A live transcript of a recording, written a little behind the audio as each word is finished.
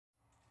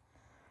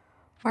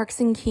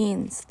Marx and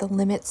Keynes, The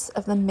Limits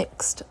of the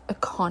Mixed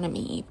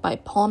Economy by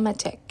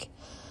Mattick.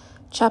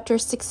 Chapter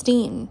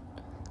 16,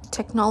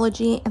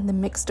 Technology and the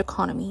Mixed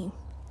Economy.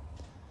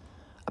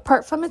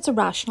 Apart from its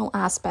irrational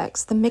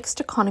aspects, the mixed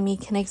economy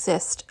can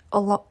exist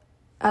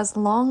as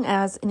long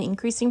as an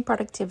increasing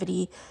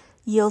productivity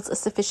yields a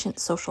sufficient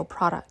social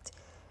product.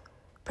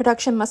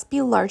 Production must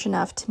be large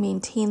enough to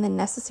maintain the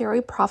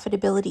necessary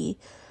profitability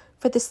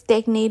for the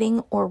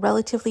stagnating or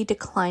relatively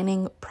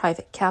declining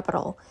private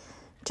capital,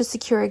 to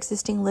secure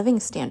existing living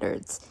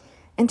standards,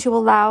 and to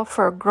allow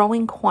for a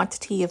growing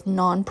quantity of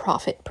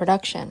non-profit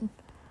production.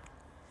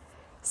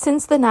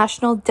 Since the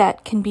national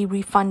debt can be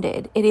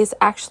refunded, it is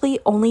actually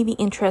only the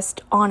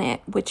interest on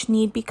it which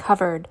need be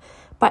covered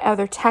by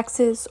either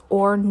taxes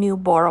or new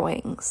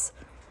borrowings.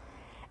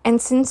 And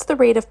since the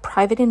rate of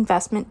private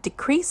investment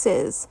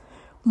decreases,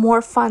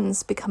 more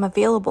funds become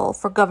available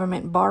for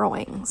government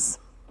borrowings.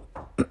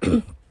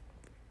 In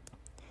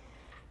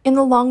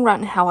the long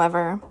run,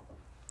 however,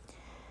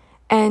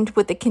 and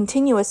with the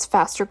continuous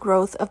faster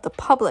growth of the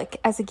public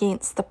as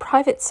against the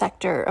private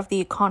sector of the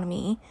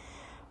economy,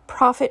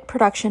 profit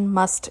production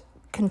must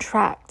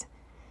contract.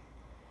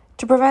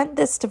 To prevent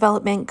this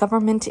development,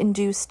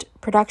 government-induced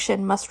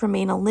production must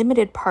remain a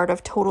limited part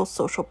of total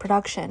social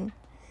production.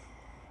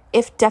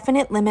 If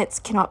definite limits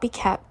cannot be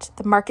kept,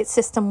 the market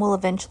system will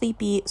eventually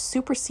be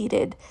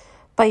superseded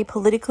by a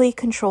politically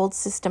controlled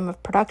system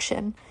of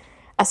production,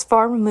 as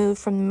far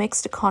removed from the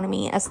mixed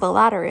economy as the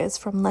latter is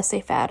from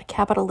laissez-faire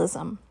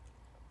capitalism.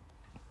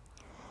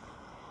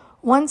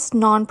 Once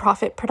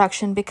non-profit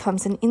production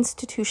becomes an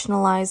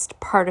institutionalized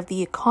part of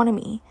the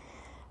economy,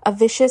 a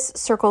vicious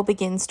circle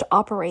begins to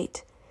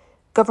operate.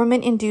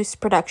 Government-induced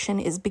production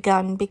is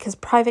begun because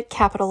private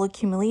capital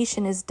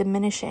accumulation is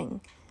diminishing.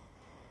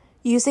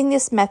 Using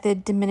this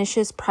method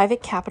diminishes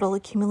private capital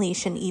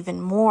accumulation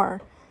even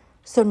more,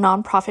 so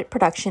non-profit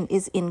production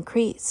is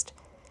increased.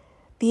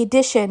 The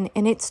addition,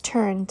 in its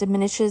turn,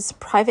 diminishes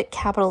private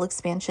capital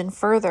expansion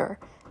further,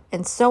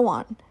 and so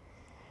on.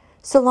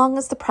 So long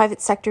as the private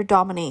sector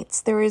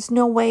dominates, there is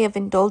no way of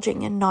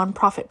indulging in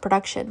non-profit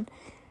production,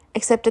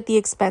 except at the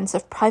expense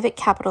of private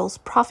capital's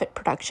profit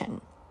production.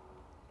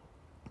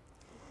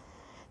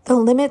 The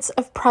limits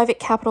of private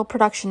capital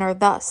production are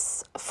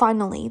thus,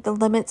 finally, the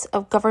limits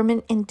of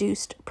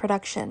government-induced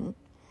production.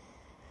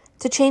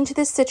 To change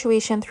this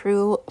situation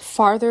through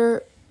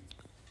further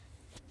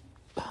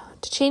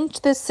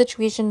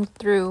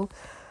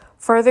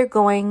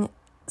going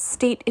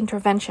state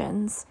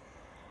interventions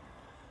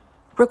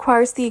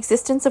requires the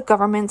existence of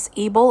governments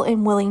able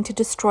and willing to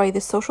destroy the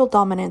social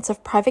dominance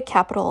of private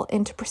capital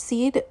and to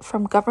proceed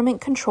from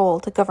government control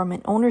to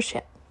government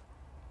ownership.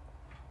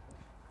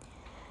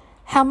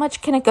 How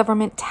much can a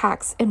government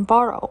tax and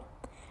borrow?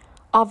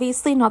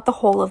 Obviously not the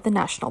whole of the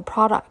national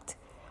product,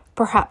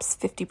 perhaps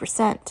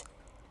 50%.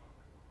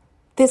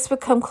 This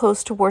would come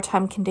close to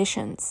wartime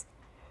conditions.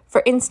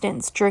 For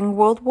instance, during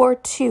World War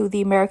II,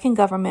 the American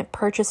government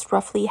purchased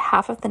roughly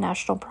half of the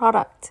national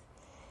product.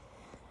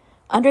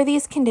 Under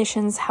these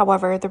conditions,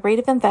 however, the rate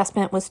of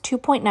investment was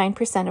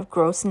 2.9% of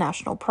gross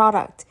national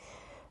product,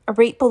 a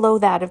rate below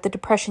that of the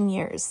Depression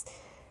years,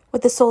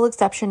 with the sole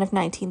exception of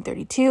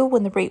 1932,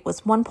 when the rate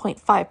was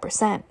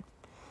 1.5%.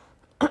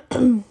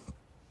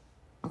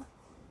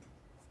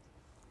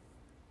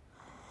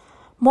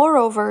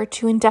 Moreover,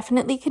 to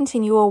indefinitely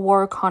continue a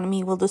war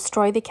economy will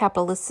destroy the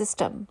capitalist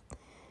system.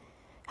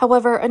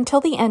 However,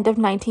 until the end of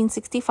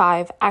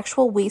 1965,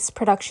 actual waste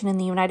production in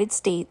the United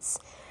States,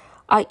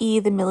 i.e.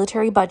 the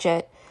military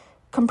budget,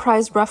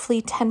 comprised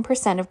roughly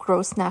 10% of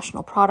gross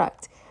national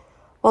product,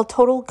 while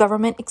total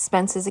government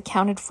expenses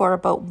accounted for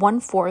about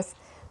 1/4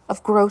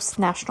 of gross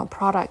national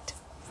product.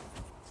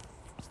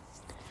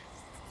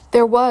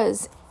 There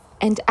was,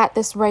 and at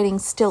this writing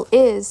still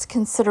is,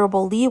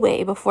 considerable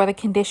leeway before the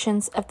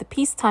conditions of the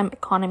peacetime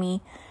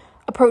economy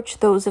approached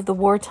those of the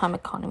wartime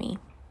economy.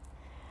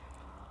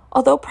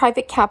 Although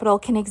private capital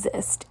can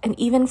exist and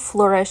even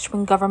flourish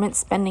when government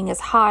spending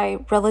is high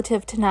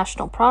relative to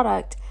national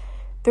product,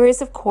 there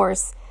is, of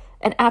course,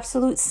 an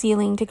absolute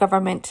ceiling to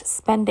government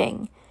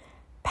spending,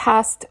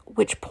 past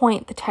which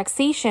point the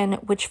taxation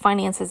which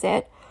finances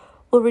it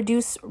will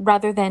reduce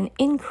rather than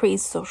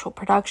increase social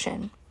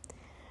production.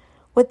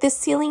 What this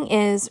ceiling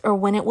is, or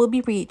when it will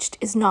be reached,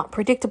 is not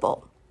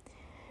predictable.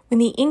 When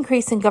the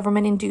increase in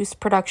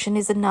government-induced production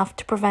is enough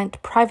to prevent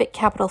private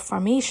capital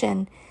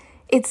formation,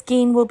 its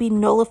gain will be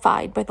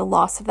nullified by the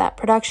loss of that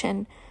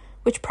production,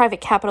 which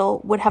private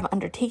capital would have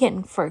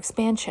undertaken for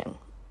expansion.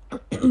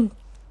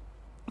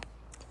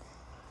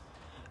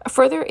 A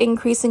further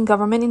increase in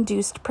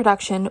government-induced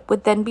production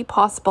would then be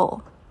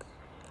possible,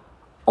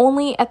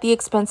 only at the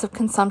expense of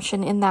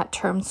consumption in that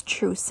term's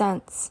true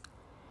sense.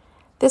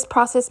 This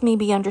process may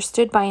be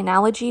understood by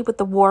analogy with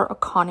the war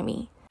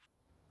economy.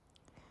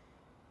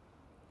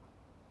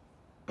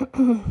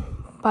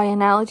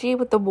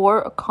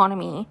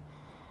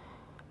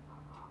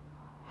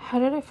 How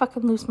did I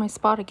fucking lose my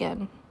spot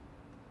again?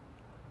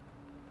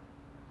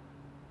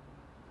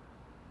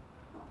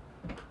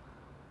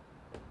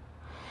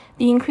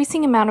 The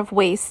increasing amount of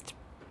waste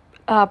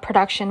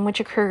production, which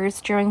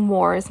occurs during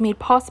war, is made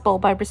possible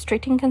by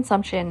restricting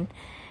consumption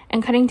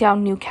and cutting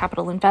down new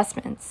capital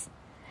investments.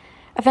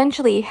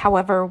 Eventually,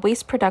 however,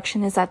 waste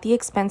production is at the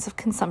expense of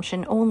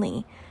consumption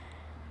only,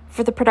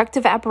 for the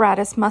productive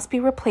apparatus must be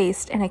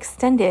replaced and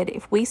extended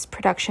if waste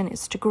production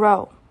is to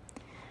grow.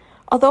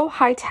 Although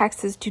high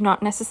taxes do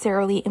not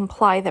necessarily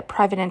imply that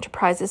private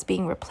enterprise is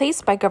being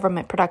replaced by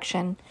government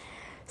production,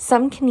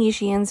 some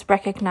Keynesians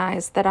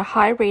recognize that a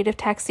high rate of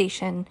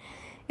taxation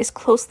is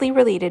closely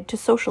related to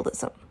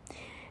socialism.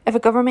 If a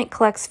government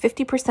collects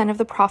 50% of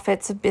the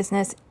profits of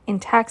business in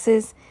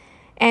taxes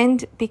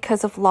and,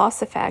 because of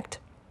loss effect,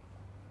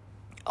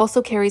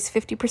 also carries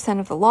 50%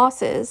 of the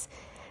losses,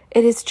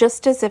 it is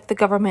just as if the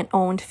government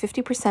owned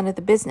 50% of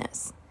the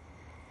business.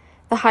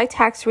 The high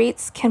tax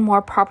rates can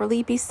more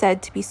properly be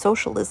said to be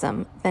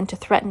socialism than to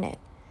threaten it.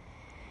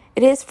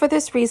 It is for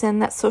this reason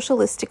that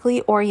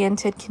socialistically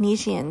oriented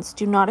Keynesians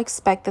do not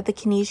expect that the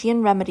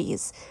Keynesian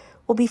remedies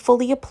will be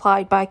fully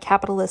applied by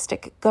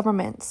capitalistic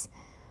governments,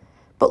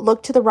 but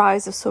look to the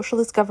rise of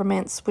socialist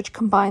governments which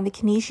combine the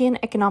Keynesian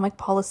economic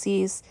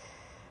policies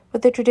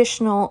with the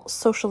traditional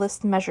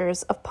socialist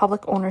measures of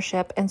public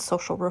ownership and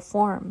social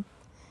reform.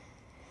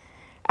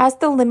 As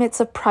the limits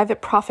of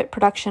private profit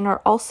production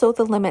are also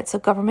the limits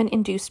of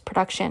government-induced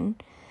production,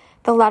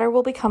 the latter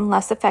will become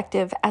less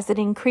effective as it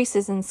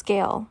increases in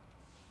scale.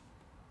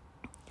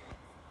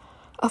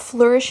 A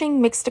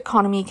flourishing mixed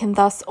economy can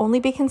thus only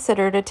be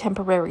considered a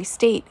temporary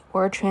state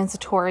or a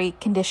transitory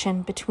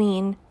condition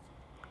between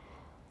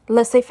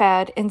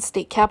laissez-faire and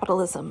state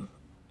capitalism.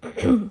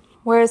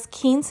 Whereas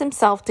Keynes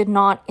himself did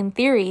not, in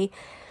theory,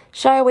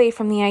 shy away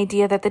from the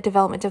idea that the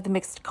development of the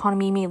mixed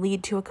economy may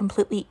lead to a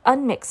completely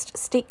unmixed,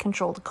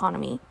 state-controlled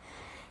economy,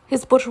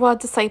 his bourgeois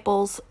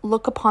disciples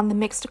look upon the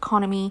mixed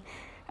economy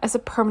as a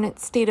permanent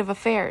state of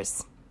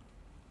affairs.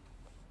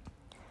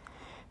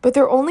 But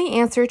their only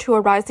answer to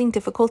arising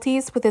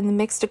difficulties within the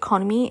mixed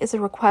economy is a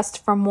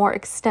request for more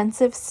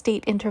extensive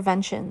state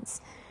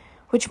interventions,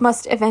 which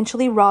must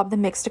eventually rob the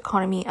mixed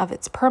economy of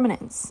its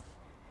permanence.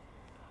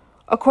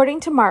 According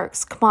to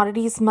Marx,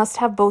 commodities must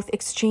have both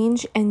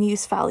exchange and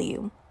use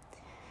value.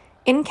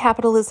 In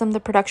capitalism, the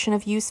production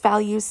of use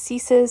values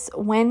ceases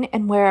when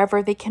and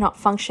wherever they cannot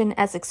function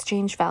as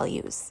exchange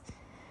values.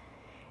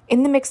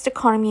 In the mixed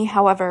economy,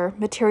 however,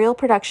 material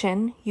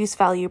production, use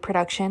value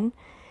production,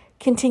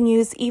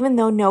 continues even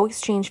though no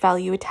exchange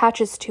value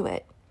attaches to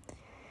it.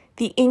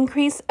 The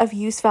increase of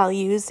use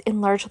values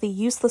in largely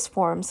useless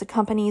forms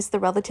accompanies the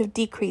relative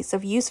decrease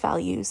of use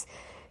values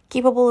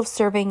capable of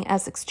serving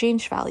as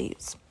exchange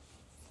values.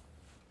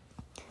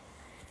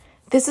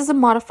 This is a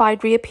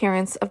modified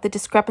reappearance of the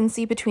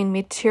discrepancy between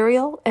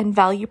material and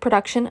value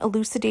production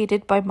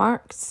elucidated by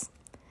Marx.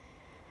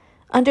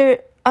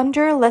 Under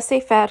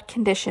laissez-faire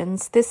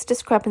conditions, this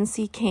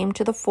discrepancy came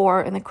to the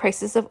fore in the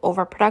crisis of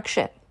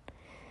overproduction.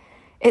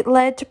 It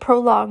led to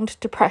prolonged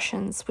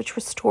depressions, which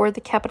restored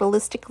the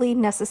capitalistically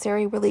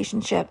necessary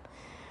relationship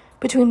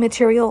between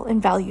material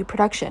and value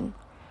production.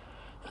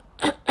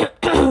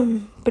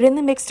 But in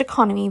the mixed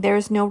economy, there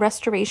is no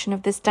restoration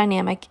of this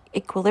dynamic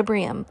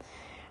equilibrium,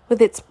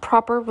 with its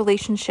proper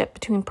relationship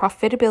between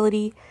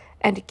profitability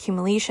and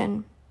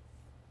accumulation.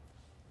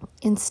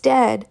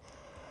 Instead,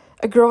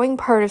 a growing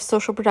part of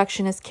social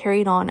production is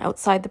carried on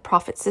outside the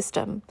profit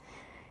system,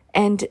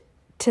 and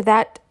to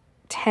that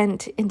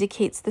tent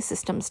indicates the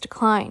system's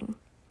decline.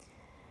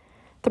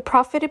 The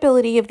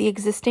profitability of the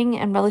existing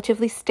and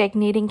relatively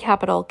stagnating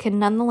capital can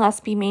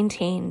nonetheless be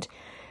maintained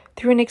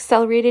through an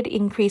accelerated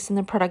increase in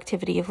the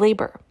productivity of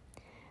labor,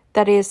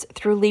 that is,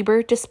 through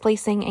labor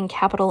displacing and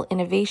capital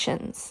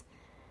innovations.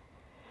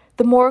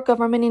 The more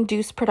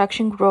government-induced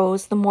production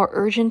grows, the more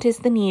urgent is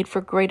the need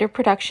for greater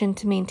production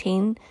to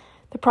maintain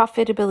the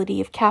profitability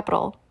of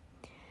capital.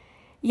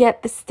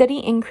 Yet the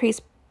steady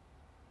increased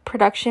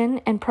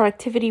production and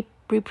productivity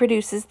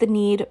reproduces the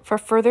need for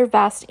further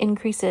vast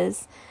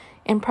increases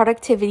in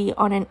productivity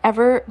on an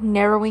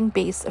ever-narrowing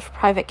base of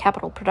private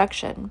capital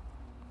production.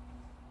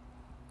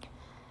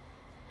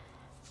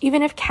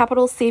 Even if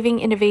capital-saving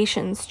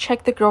innovations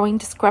check the growing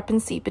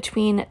discrepancy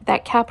between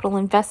that capital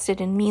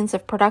invested in means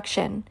of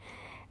production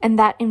and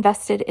that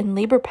invested in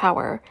labor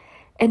power,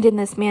 and in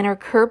this manner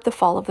curb the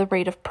fall of the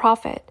rate of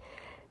profit,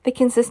 the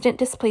consistent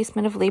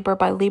displacement of labor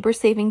by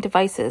labor-saving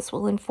devices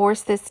will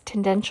enforce this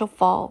tendential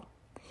fall.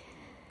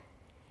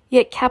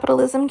 Yet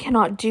capitalism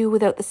cannot do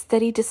without the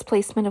steady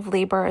displacement of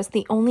labor as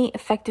the only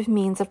effective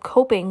means of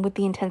coping with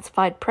the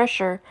intensified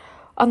pressure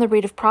on the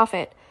rate of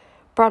profit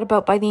brought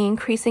about by the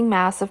increasing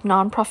mass of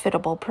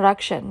non-profitable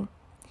production.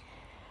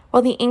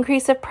 While the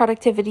increase of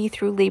productivity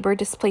through labor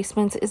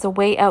displacements is a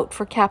way out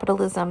for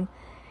capitalism,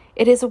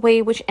 it is a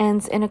way which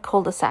ends in a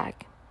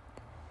cul-de-sac.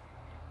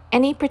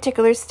 Any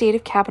particular state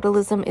of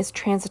capitalism is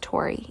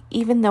transitory,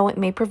 even though it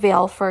may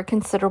prevail for a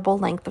considerable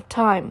length of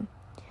time.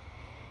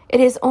 It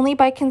is only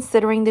by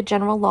considering the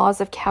general laws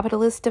of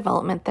capitalist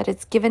development that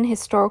its given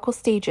historical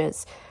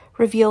stages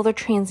reveal their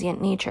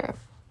transient nature.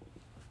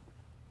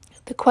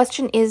 The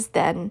question is,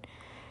 then,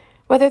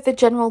 whether the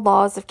general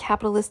laws of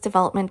capitalist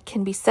development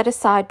can be set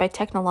aside by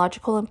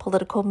technological and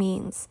political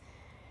means.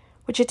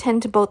 which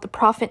attend to both the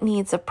profit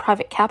needs of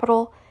private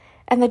capital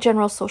and the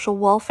general social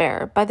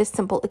welfare by the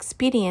simple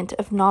expedient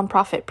of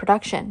non-profit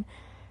production,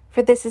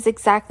 for this is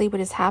exactly what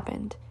has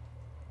happened.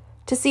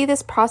 To see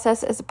this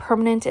process as a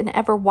permanent and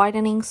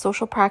ever-widening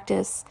social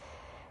practice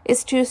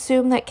is to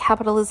assume that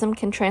capitalism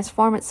can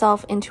transform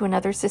itself into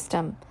another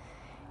system,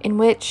 in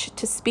which,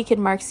 to speak in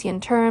Marxian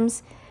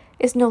terms,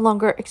 is no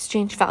longer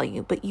exchange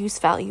value but use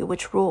value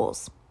which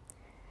rules.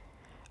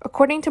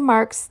 According to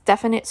Marx,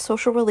 definite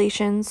social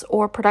relations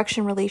or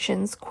production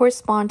relations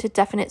correspond to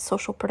definite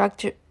social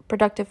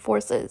productive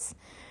forces,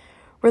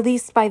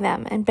 released by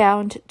them and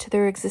bound to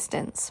their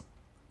existence.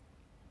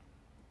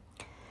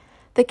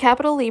 The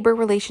capital-labor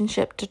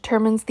relationship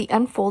determines the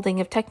unfolding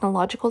of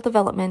technological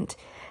development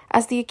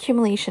as the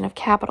accumulation of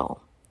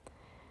capital.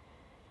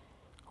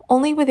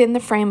 Only within the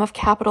frame of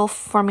capital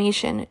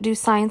formation do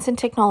science and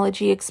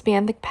technology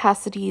expand the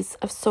capacities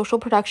of social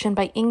production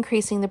by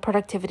increasing the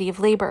productivity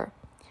of labor.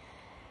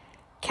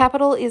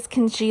 Capital is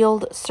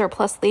congealed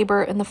surplus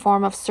labor in the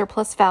form of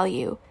surplus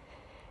value.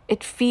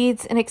 It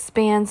feeds and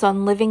expands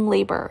on living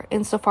labor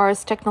insofar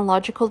as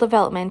technological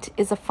development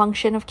is a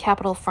function of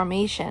capital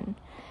formation.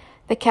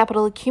 The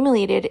capital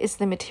accumulated is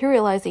the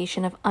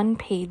materialization of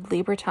unpaid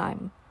labor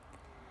time.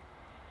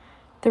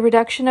 The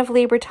reduction of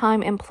labor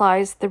time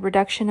implies the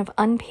reduction of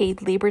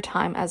unpaid labor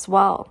time as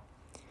well.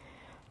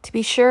 To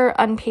be sure,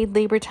 unpaid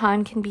labor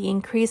time can be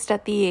increased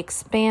at the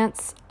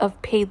expense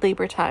of paid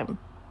labor time,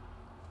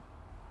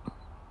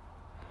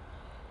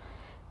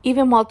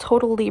 even while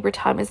total labor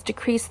time is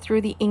decreased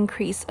through the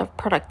increase of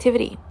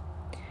productivity.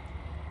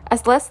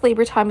 As less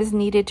labor time is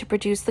needed to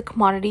produce the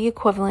commodity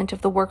equivalent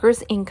of the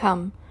worker's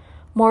income,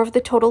 more of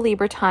the total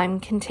labor time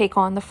can take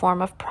on the form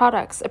of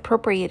products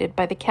appropriated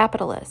by the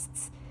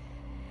capitalists.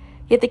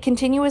 Yet the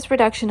continuous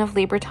reduction of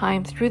labor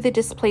time through the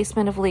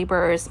displacement of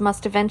laborers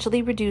must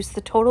eventually reduce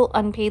the total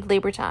unpaid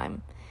labor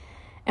time,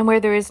 and where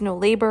there is no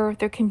labor,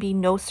 there can be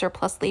no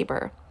surplus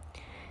labor,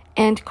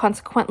 and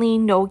consequently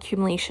no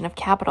accumulation of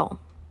capital.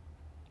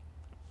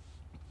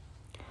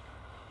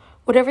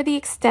 Whatever the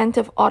extent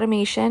of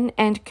automation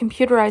and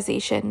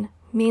computerization,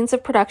 means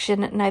of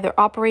production neither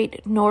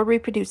operate nor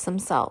reproduce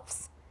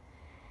themselves.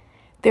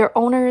 Their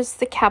owners,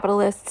 the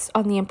capitalists,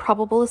 on the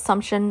improbable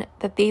assumption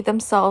that they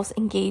themselves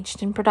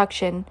engaged in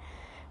production,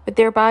 but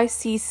thereby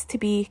cease to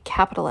be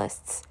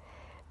capitalists,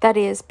 that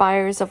is,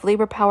 buyers of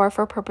labor power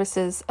for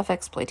purposes of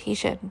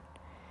exploitation.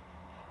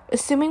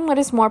 Assuming what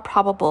is more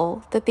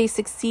probable, that they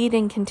succeed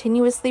in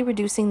continuously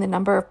reducing the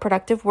number of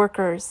productive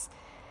workers,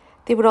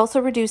 they would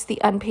also reduce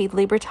the unpaid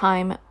labor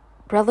time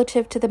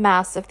relative to the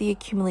mass of the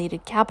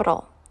accumulated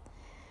capital.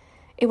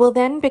 It will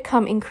then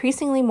become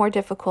increasingly more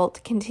difficult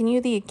to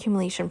continue the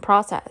accumulation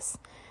process,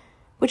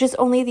 which is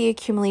only the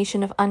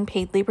accumulation of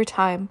unpaid labor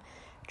time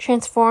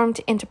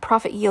transformed into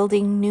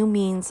profit-yielding new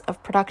means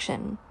of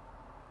production.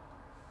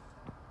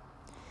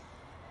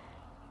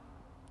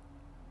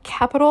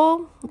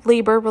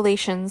 Capital-labor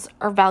relations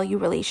are value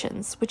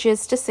relations, which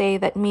is to say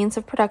that means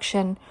of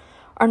production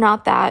are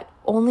not that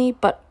only,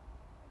 but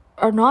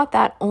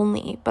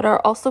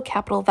are also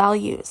capital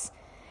values,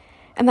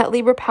 and that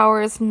labor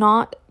power is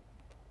not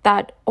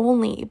that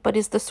only, but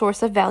is the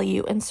source of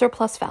value and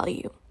surplus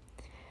value.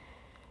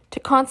 To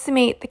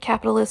consummate the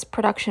capitalist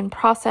production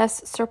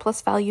process,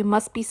 surplus value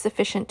must be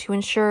sufficient to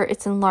ensure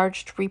its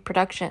enlarged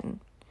reproduction.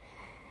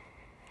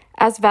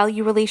 As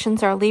value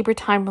relations are labor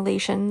time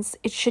relations,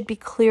 it should be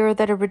clear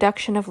that a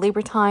reduction of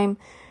labor time,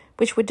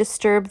 which would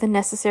disturb the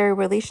necessary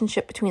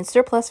relationship between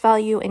surplus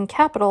value and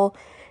capital,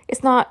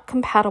 is not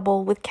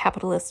compatible with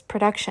capitalist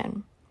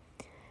production.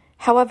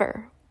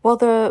 However, while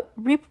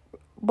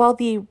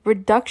the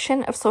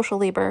reduction of social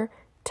labor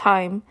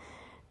time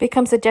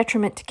becomes a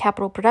detriment to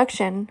capital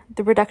production,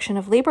 the reduction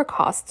of labor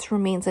costs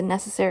remains a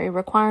necessary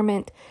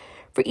requirement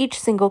for each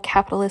single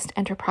capitalist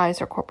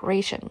enterprise or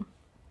corporation.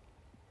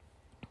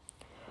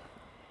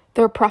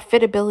 Their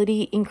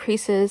profitability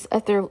increases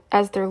as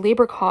their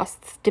labor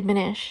costs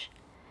diminish.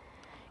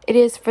 It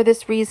is for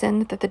this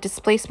reason that the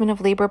displacement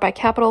of labor by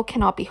capital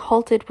cannot be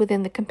halted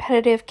within the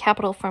competitive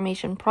capital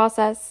formation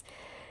process,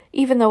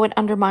 even though it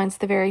undermines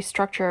the very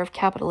structure of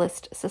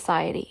capitalist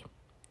society.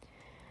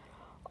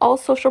 All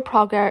social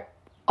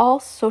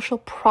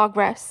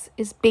progress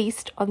is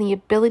based on the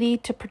ability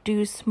to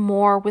produce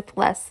more with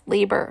less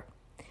labor.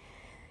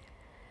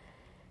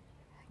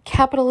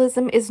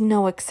 Capitalism is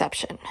no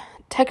exception.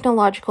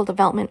 Technological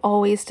development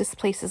always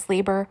displaces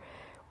labor,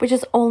 which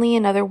is only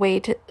another way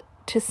to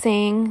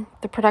saying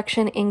the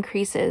production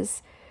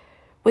increases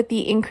with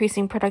the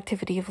increasing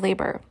productivity of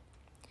labor.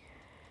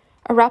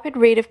 A rapid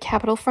rate of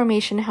capital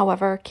formation,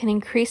 however, can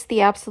increase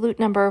the absolute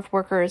number of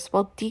workers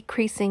while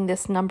decreasing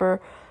this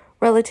number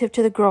relative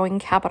to the growing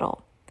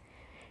capital.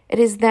 It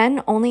is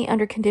then only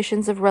under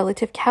conditions of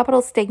relative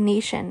capital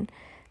stagnation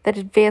that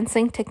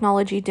advancing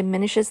technology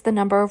diminishes the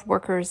number of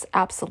workers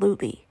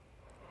absolutely.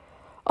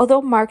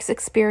 Although Marx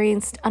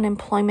experienced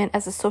unemployment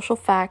as a social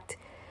fact,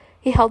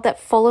 he held that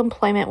full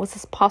employment was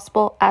as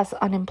possible as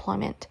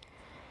unemployment.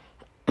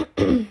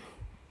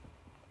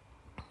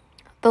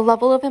 The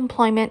level of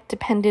employment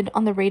depended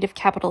on the rate of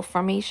capital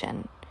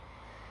formation.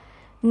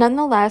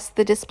 Nonetheless,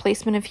 the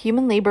displacement of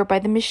human labor by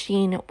the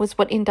machine was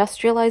what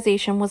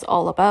industrialization was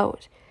all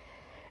about.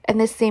 And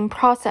this same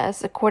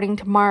process, according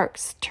to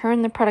Marx,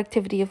 turned the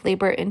productivity of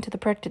labor into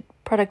the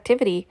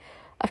productivity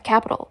of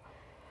capital.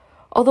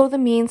 Although the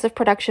means of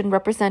production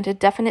represent a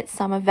definite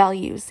sum of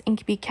values and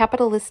can be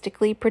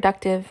capitalistically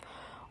productive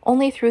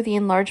only through the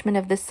enlargement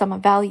of this sum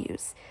of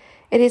values,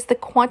 it is the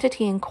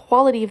quantity and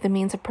quality of the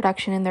means of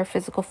production in their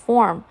physical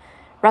form,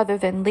 rather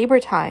than labor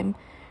time,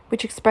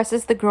 which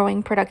expresses the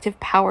growing productive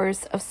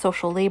powers of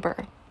social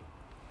labor.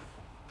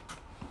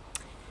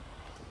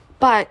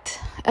 But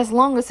as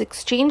long as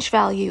exchange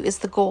value is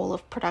the goal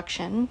of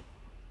production,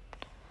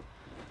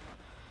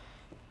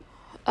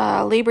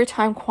 labor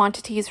time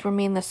quantities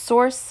remain the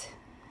source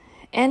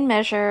and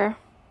measure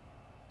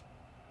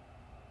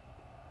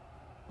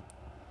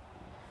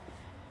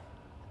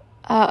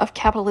of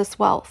capitalist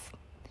wealth.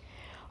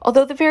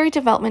 Although the very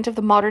development of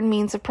the modern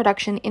means of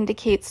production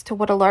indicates to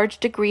what a large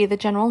degree the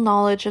general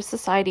knowledge of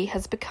society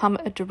has become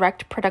a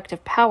direct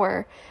productive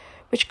power,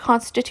 which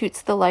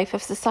constitutes the life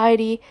of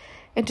society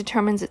and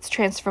determines its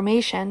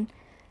transformation,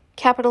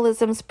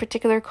 capitalism's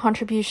particular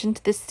contribution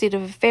to this state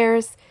of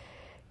affairs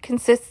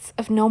consists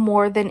of no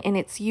more than in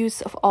its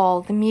use of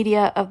all the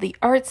media of the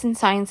arts and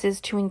sciences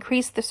to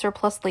increase the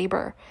surplus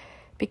labor,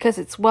 because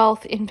its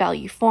wealth in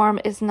value form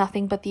is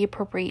nothing but the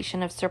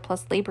appropriation of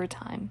surplus labor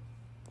time.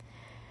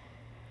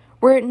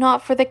 Were it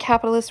not for the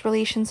capitalist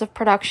relations of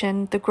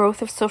production, the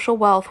growth of social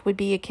wealth would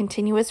be a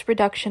continuous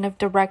reduction of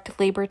direct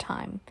labor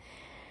time,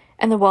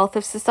 and the wealth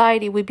of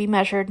society would be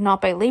measured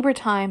not by labor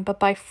time, but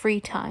by free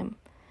time.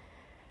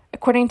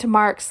 According to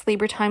Marx,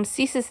 labor time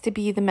ceases to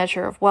be the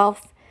measure of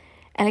wealth,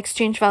 and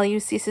exchange value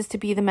ceases to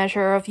be the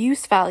measure of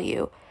use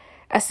value,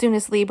 as soon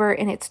as labor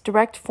in its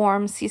direct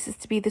form ceases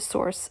to be the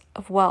source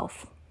of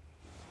wealth.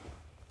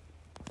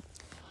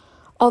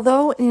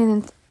 Although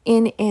in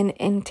an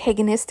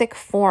antagonistic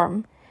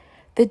form,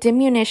 the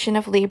diminution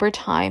of labor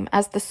time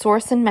as the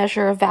source and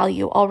measure of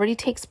value already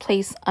takes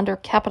place under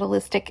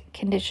capitalistic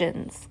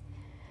conditions.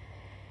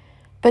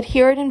 But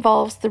here it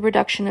involves the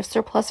reduction of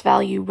surplus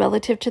value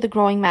relative to the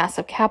growing mass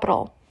of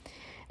capital.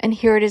 And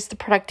here it is the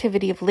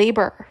productivity of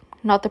labor,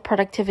 not the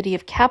productivity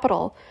of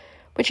capital,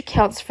 which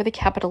accounts for the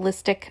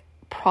capitalistic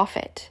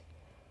profit.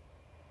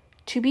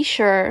 To be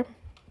sure,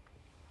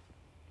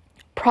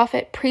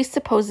 profit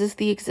presupposes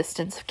the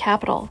existence of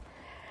capital,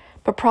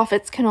 but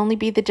profits can only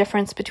be the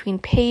difference between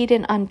paid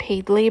and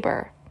unpaid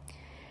labor.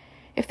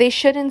 If they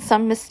should in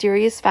some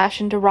mysterious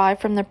fashion derive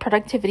from the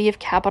productivity of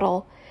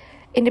capital,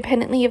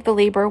 independently of the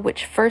labor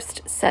which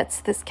first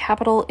sets this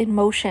capital in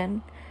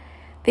motion,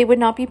 they would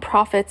not be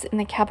profits in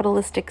the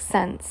capitalistic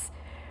sense,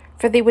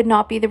 for they would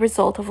not be the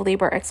result of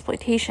labor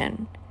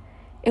exploitation.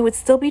 It would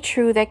still be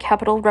true that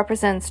capital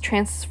represents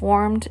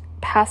transformed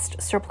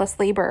past surplus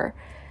labor,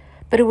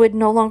 but it would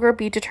no longer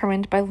be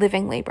determined by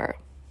living labor.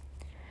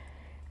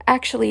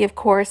 Actually, of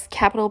course,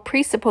 capital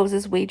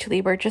presupposes wage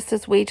labor just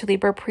as wage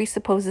labor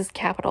presupposes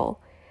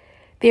capital.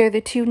 They are the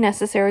two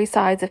necessary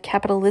sides of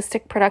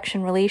capitalistic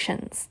production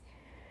relations.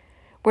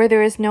 Where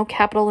there is no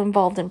capital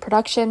involved in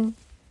production,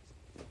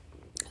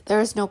 there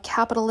is no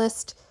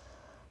capitalist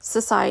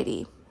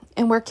society.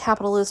 And where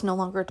capital is no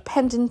longer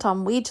dependent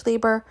on wage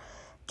labor,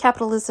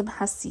 capitalism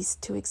has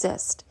ceased to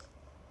exist.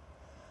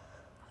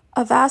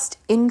 A vast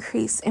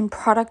increase in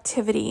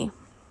productivity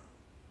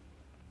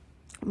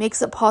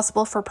makes it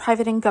possible for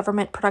private and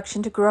government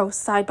production to grow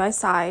side by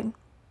side.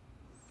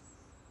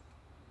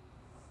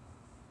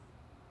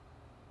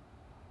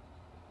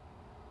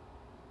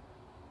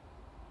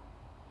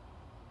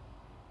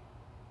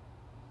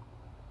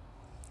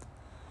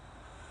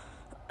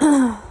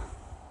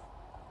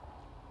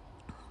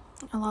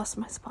 I lost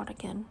my spot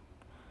again.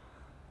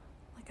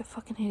 Like a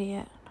fucking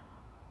idiot.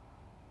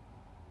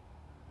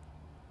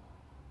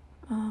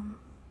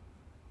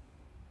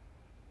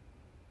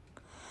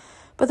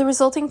 But the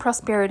resulting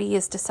prosperity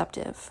is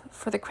deceptive,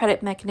 for the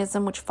credit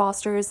mechanism which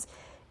fosters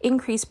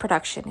increased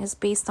production is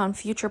based on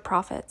future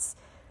profits,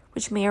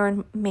 which may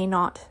or may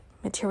not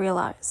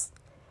materialize.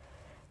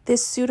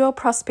 This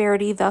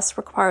pseudo-prosperity thus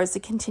requires a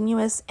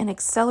continuous and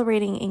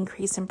accelerating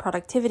increase in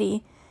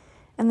productivity,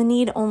 and the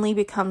need only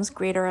becomes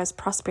greater as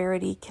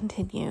prosperity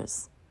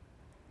continues.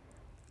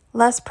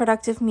 Less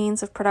productive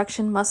means of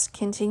production must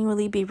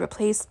continually be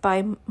replaced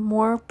by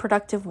more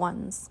productive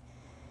ones,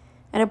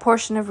 and a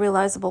portion of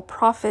realizable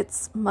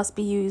profits must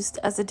be used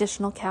as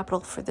additional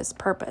capital for this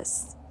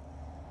purpose.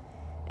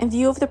 In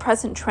view of the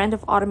present trend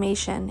of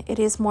automation, it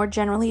is more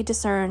generally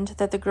discerned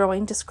that the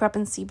growing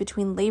discrepancy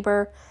between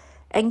labor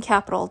and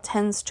capital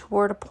tends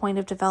toward a point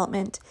of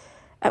development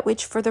at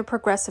which further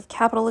progressive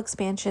capital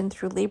expansion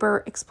through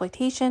labor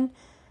exploitation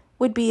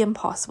would be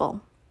impossible.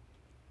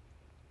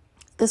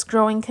 This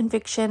growing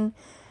conviction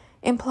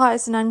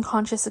implies an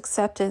unconscious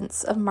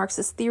acceptance of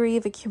Marx's theory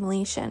of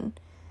accumulation,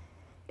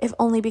 if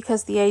only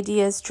because the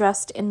idea is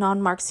dressed in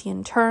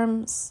non-Marxian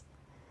terms.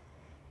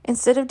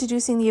 Instead of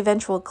deducing the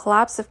eventual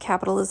collapse of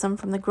capitalism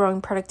from the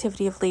growing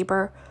productivity of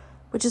labor,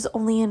 which is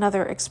only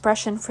another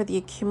expression for the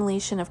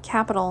accumulation of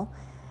capital,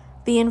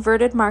 The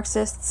inverted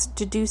Marxists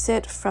deduce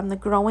it from the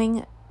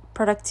growing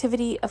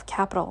productivity of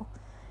capital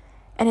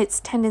and its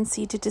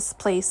tendency to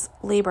displace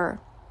labor.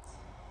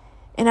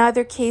 In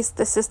either case,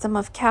 the system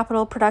of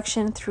capital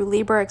production through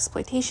labor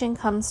exploitation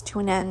comes to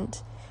an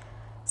end.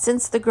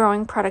 Since the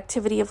growing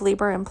productivity of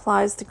labor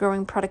implies the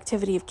growing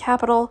productivity of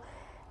capital,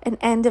 an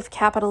end of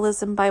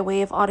capitalism by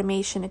way of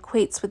automation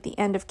equates with the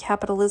end of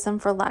capitalism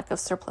for lack of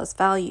surplus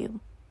value.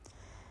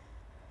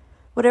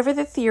 Whatever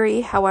the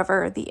theory,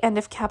 however, the end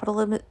of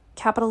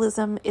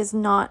capitalism is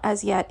not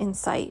as yet in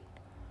sight.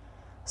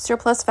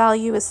 Surplus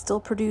value is still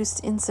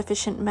produced in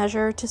sufficient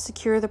measure to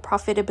secure the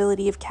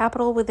profitability of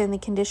capital within the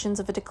conditions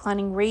of a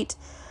declining rate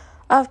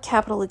of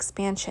capital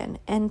expansion,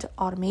 and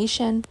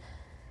automation,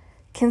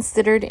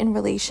 considered in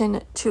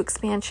relation to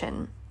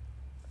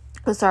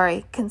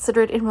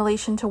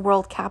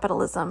world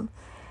capitalism,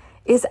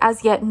 is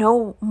as yet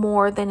no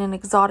more than an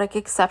exotic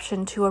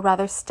exception to a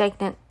rather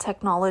stagnant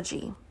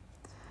technology.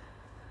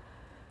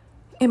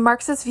 In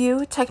Marx's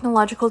view,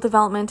 technological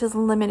development is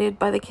limited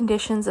by the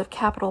conditions of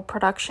capital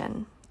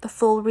production. The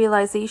full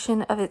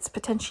realization of its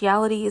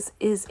potentialities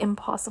is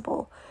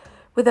impossible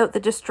without the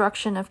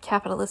destruction of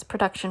capitalist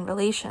production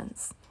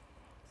relations.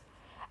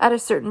 At a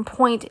certain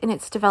point in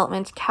its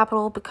development,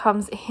 capital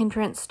becomes a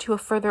hindrance to a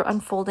further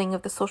unfolding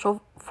of the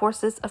social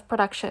forces of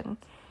production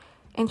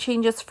and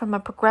changes from a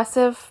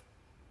progressive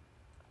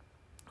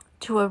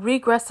to a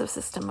regressive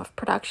system of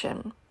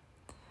production.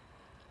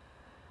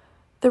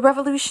 The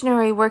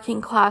revolutionary working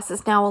class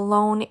is now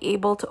alone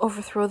able to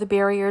overthrow the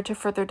barrier to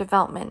further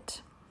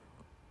development.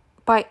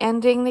 By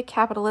ending the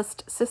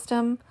capitalist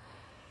system,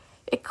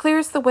 it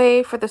clears the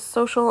way for the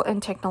social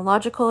and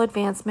technological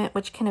advancement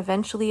which can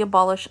eventually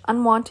abolish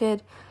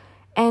unwanted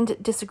and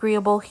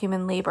disagreeable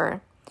human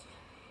labor.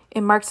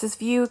 In Marx's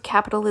view,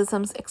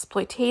 capitalism's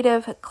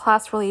exploitative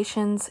class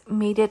relations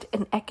made it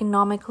an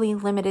economically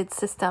limited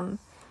system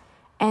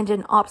and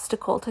an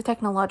obstacle to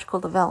technological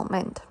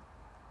development.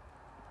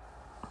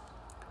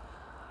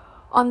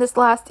 On this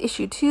last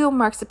issue, too,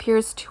 Marx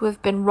appears to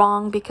have been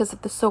wrong because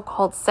of the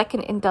so-called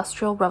Second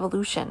Industrial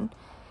Revolution,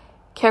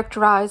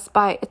 characterized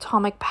by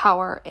atomic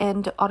power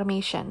and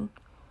automation.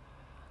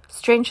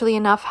 Strangely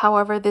enough,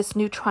 however, this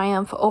new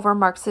triumph over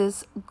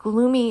Marx's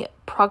gloomy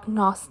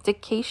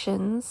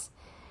prognostications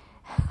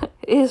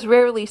is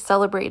rarely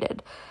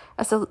celebrated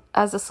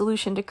as a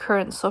solution to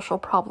current social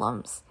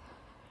problems.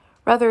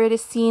 Rather, it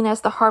is seen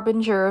as the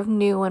harbinger of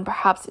new and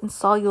perhaps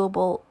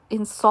insoluble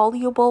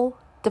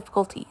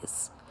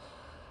difficulties.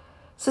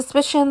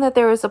 Suspicion that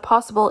there is a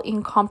possible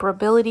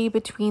incomparability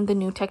between the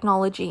new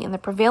technology and the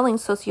prevailing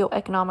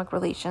socio-economic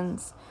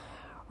relations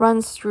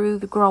runs through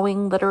the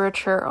growing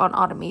literature on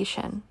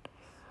automation.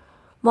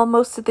 While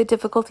most of the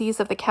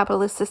difficulties of the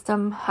capitalist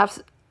system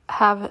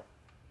have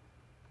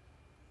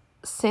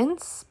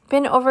since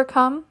been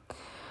overcome,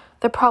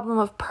 the problem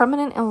of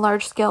permanent and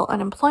large-scale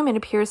unemployment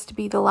appears to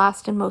be the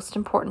last and most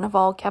important of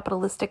all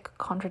capitalistic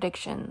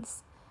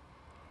contradictions.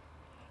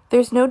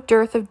 There's no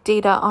dearth of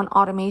data on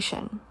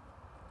automation.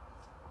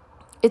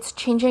 Its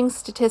changing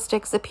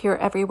statistics appear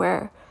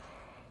everywhere,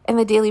 in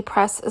the daily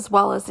press as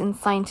well as in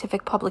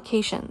scientific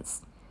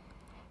publications.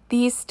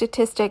 These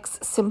statistics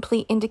simply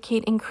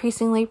indicate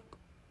increasing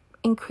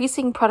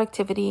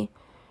productivity,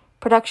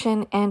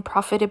 production, and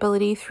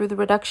profitability through the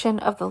reduction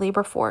of the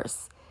labor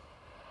force.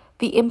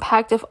 The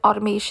impact of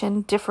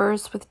automation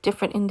differs with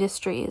different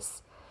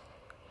industries.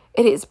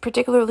 It is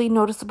particularly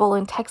noticeable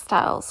in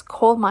textiles,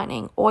 coal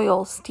mining,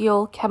 oil,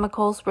 steel,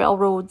 chemicals,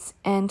 railroads,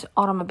 and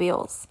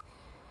automobiles.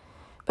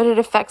 But it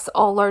affects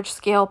all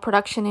large-scale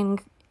production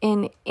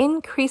in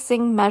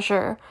increasing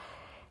measure,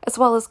 as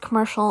well as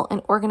commercial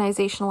and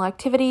organizational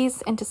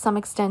activities, and to some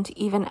extent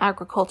even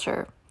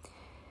agriculture.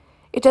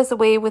 It does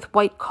away with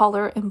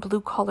white-collar and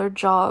blue-collar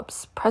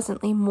jobs,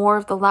 presently more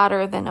of the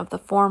latter than of the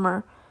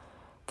former,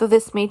 though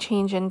this may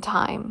change in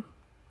time.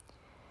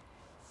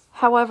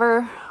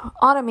 However,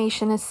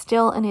 automation is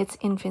still in its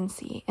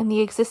infancy, and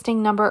the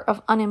existing number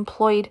of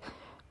unemployed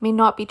may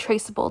not be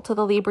traceable to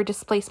the labor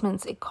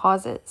displacements it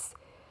causes.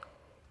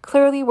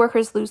 Clearly,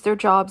 workers lose their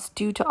jobs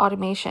due to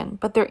automation,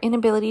 but their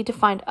inability to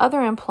find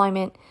other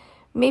employment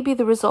may be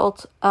the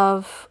result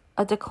of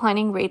a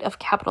declining rate of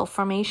capital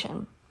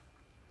formation.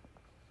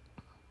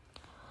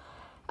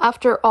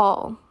 After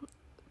all,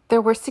 there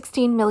were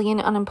 16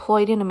 million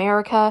unemployed in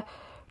America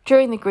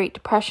during the Great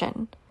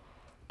Depression.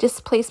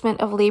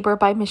 Displacement of labor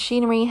by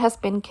machinery has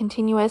been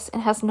continuous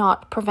and has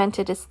not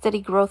prevented a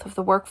steady growth of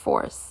the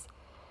workforce.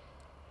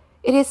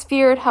 It is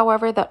feared,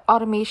 however, that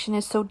automation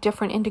is so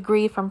different in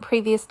degree from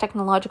previous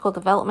technological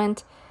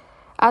development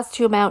as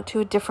to amount to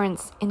a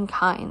difference in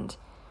kind.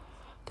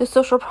 The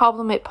social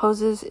problem it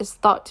poses is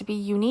thought to be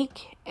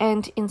unique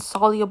and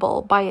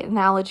insoluble by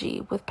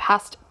analogy with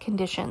past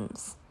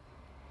conditions.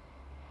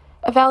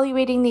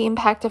 Evaluating the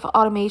impact of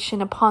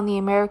automation upon the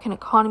American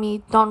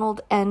economy,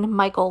 Donald N.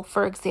 Michael,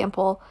 for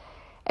example,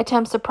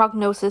 attempts a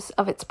prognosis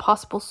of its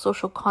possible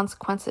social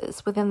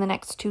consequences within the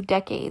next 2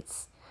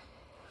 decades.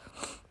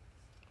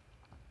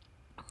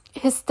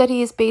 His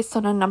study is based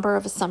on a number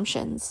of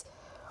assumptions.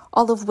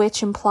 all of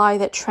which imply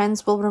that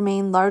trends will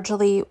remain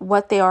largely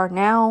what they are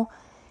now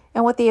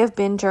and what they have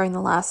been during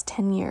the last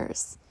 10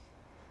 years.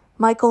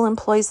 Michael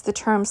employs the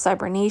term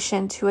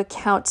cybernation to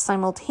account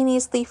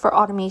simultaneously for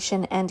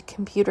automation and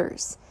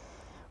computers,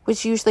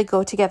 which usually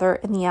go together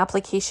in the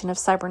application of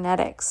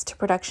cybernetics to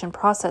production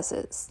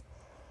processes.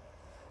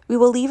 We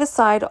will leave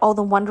aside all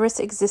the wondrous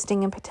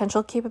existing and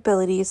potential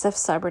capabilities of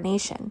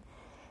cybernation,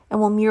 and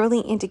will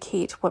merely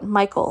indicate what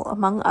Michael,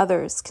 among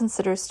others,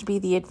 considers to be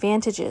the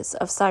advantages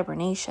of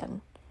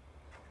cybernation.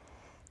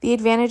 The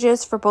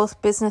advantages for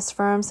both business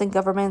firms and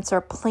governments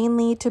are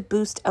plainly to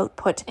boost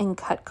output and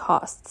cut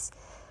costs,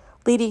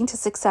 leading to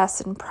success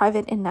in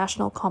private and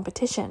national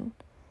competition.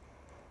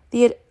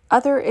 The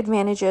other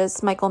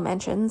advantages Michael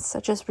mentions,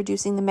 such as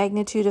reducing the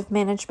magnitude of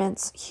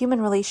management's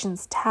human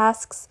relations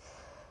tasks,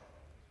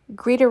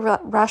 greater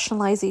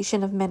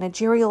rationalization of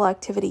managerial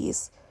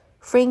activities,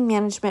 freeing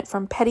management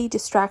from petty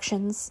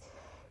distractions,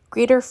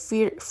 greater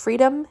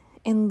freedom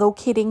in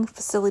locating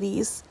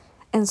facilities,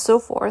 and so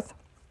forth,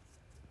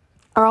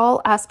 are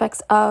all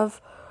aspects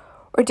of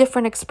or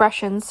different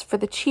expressions for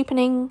the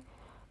cheapening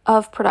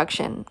of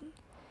production.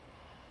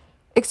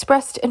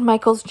 Expressed in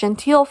Michael's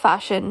genteel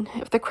fashion,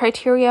 if the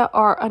criteria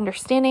are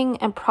understanding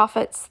and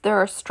profits, there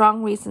are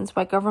strong reasons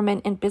why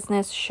government and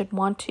business should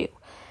want to,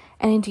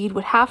 and indeed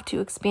would have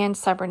to, expand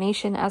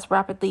cybernation as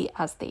rapidly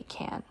as they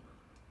can.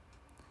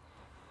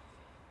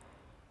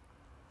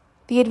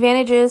 The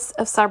advantages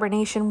of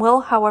cybernation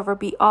will, however,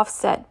 be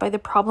offset by the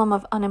problem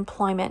of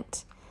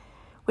unemployment,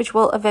 which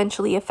will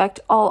eventually affect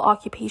all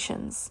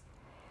occupations.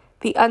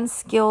 The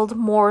unskilled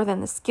more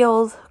than the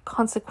skilled,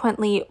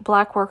 consequently,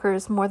 black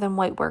workers more than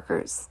white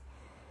workers.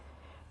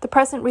 The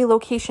present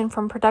relocation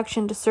from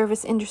production to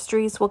service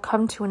industries will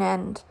come to an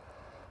end.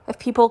 If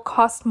people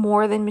cost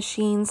more than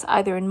machines,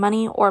 either in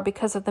money or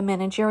because of the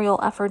managerial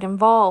effort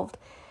involved,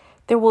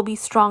 there will be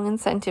strong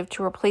incentive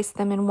to replace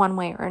them in one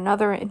way or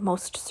another in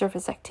most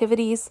service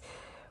activities,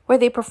 where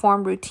they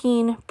perform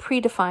routine,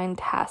 predefined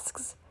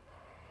tasks.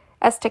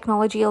 As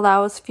technology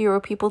allows fewer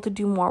people to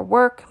do more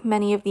work,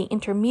 many of the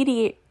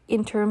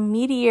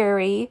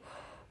intermediary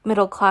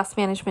middle-class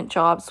management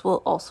jobs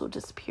will also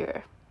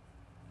disappear.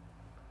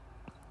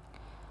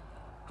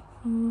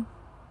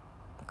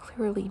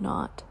 Clearly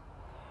not.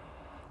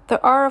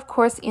 There are, of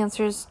course,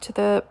 answers to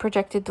the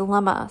projected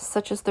dilemma,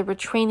 such as the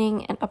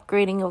retraining and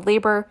upgrading of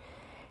labor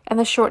and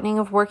the shortening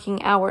of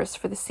working hours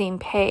for the same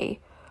pay,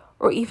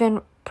 or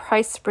even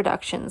price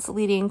reductions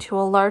leading to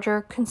a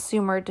larger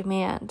consumer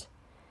demand.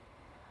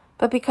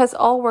 But because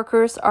all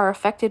workers are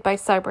affected by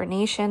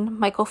cybernation,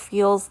 Michael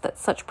feels that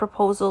such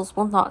proposals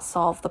will not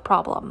solve the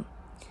problem.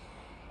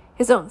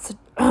 His own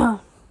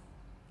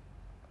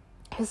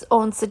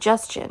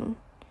suggestion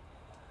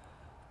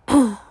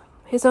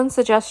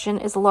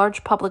is a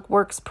large public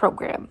works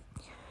program.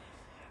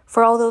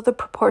 For although the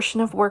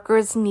proportion of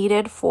workers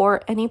needed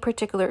for any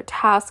particular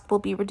task will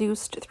be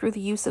reduced through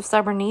the use of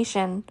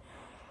cybernation,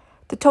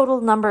 the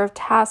total number of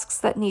tasks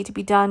that need to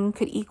be done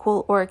could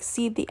equal or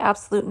exceed the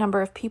absolute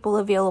number of people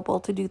available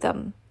to do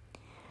them.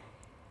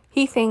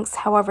 He thinks,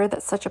 however,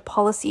 that such a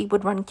policy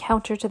would run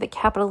counter to the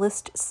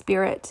capitalist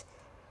spirit.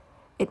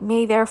 It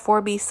may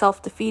therefore be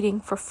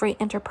self-defeating for free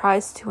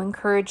enterprise to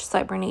encourage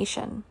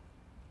cybernation.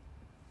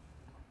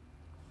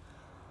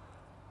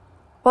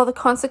 While the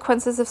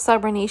consequences of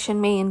cybernation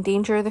may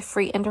endanger the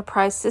free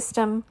enterprise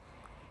system,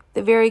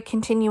 the very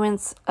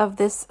continuance of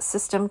this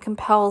system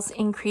compels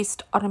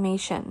increased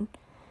automation.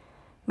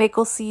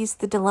 Michael sees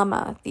the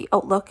dilemma. The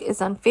outlook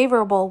is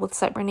unfavorable with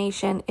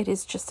cybernation. It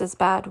is just as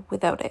bad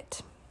without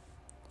it.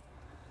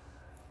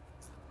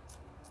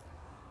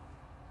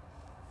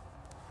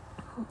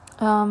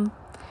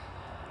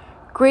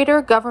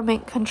 Greater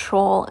government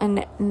control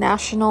and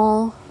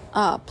national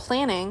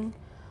planning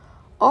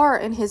are,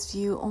 in his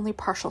view, only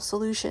partial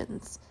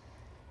solutions.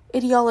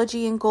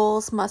 Ideology and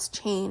goals must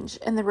change,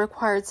 and the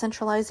required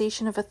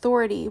centralization of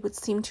authority would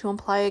seem to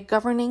imply a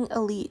governing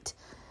elite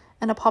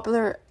and a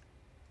popular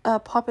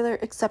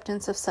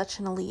acceptance of such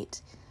an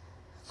elite.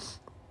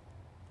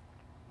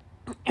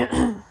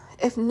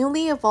 If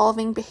newly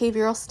evolving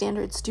behavioral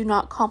standards do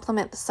not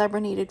complement the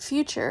cybernated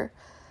future,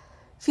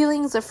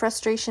 feelings of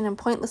frustration and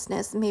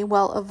pointlessness may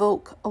well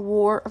evoke a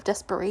war of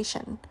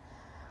desperation,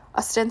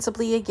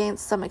 ostensibly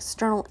against some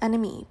external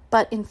enemy,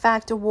 but in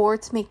fact a war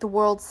to make the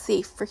world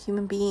safe for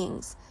human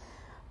beings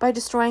by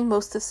destroying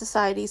most of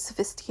society's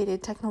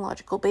sophisticated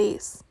technological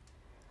base.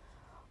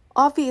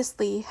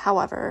 Obviously,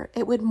 however,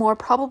 it would more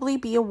probably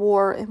be a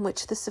war in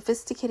which the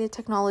sophisticated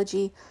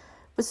technology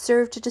would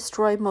serve to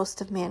destroy most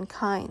of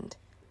mankind.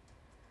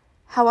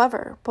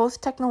 However,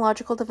 both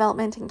technological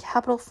development and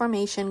capital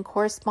formation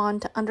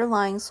correspond to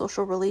underlying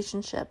social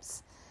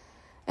relationships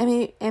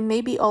and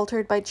may be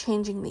altered by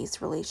changing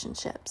these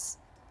relationships.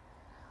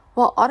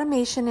 While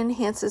automation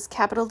enhances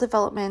capital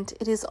development,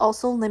 it is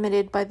also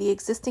limited by the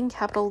existing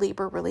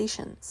capital-labor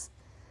relations.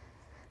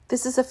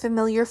 This is a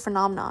familiar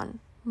phenomenon.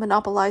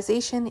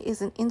 Monopolization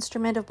is an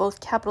instrument of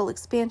both capital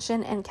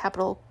expansion and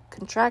capital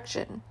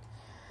contraction.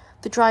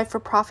 The drive for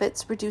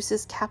profits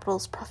reduces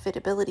capital's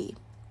profitability.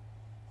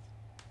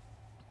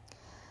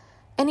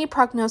 Any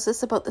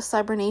prognosis about the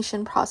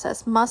cybernation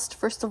process must,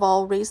 first of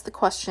all, raise the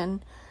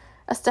question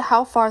as to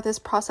how far this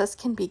process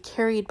can be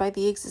carried by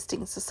the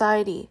existing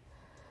society.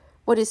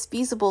 What is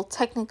feasible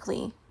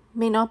technically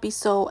may not be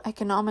so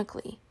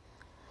economically,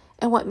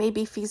 and what may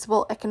be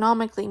feasible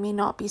economically may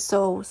not be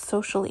so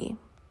socially.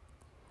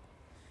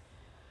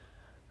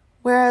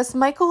 Whereas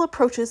Michael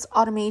approaches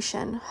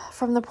automation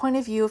from the point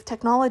of view of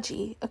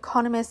technology,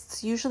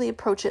 economists usually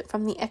approach it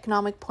from the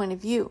economic point of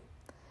view.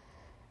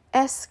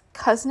 S.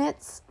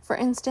 Kuznets, for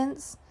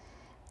instance,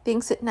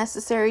 thinks it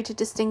necessary to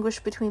distinguish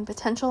between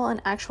potential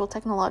and actual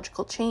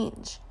technological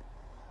change.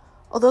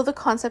 Although the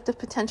concept of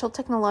potential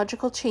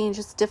technological change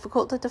is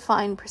difficult to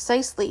define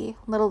precisely,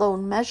 let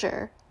alone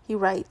measure, he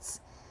writes,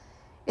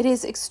 it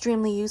is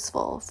extremely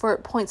useful, for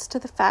it points to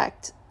the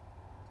fact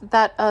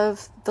that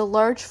of the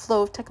large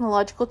flow of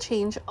technological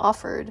change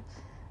offered,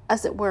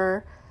 as it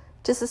were,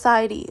 to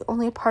society,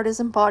 only a part is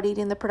embodied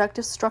in the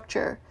productive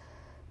structure,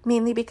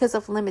 mainly because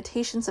of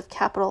limitations of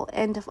capital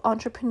and of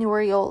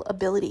entrepreneurial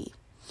ability.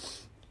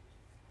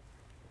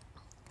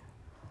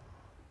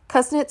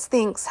 Kuznets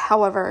thinks,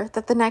 however,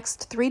 that the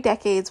next 3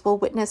 decades will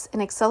witness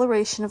an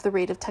acceleration of the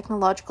rate of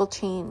technological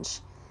change,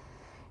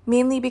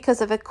 mainly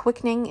because of a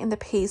quickening in the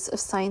pace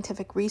of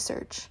scientific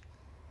research.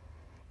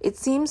 It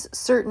seems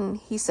certain,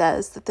 he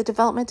says, that the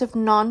development of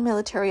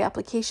non-military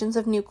applications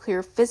of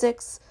nuclear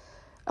physics,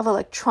 of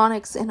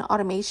electronics and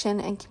automation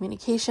and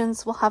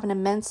communications will have an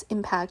immense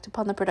impact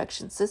upon the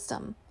production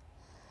system.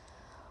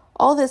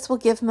 All this will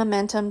give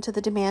momentum to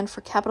the demand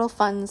for capital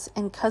funds,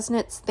 and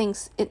Kuznets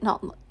thinks it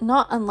not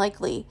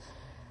unlikely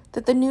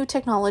that the new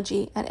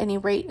technology, at any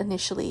rate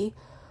initially,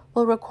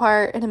 will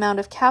require an amount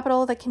of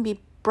capital that can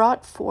be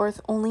brought forth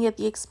only at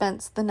the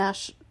expense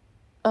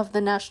of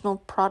the national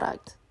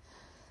product.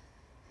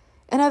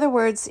 In other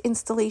words,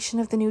 installation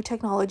of the new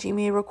technology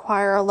may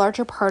require a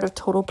larger part of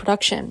total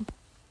production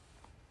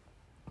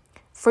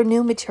for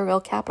new material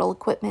capital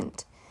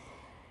equipment,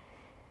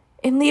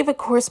 and leave a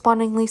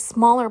correspondingly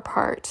smaller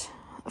part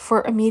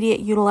for immediate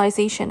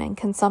utilization and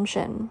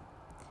consumption.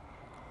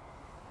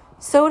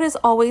 So it has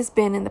always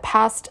been in the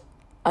past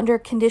under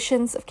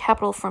conditions of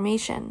capital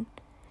formation,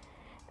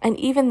 and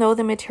even though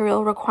the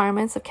material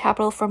requirements of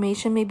capital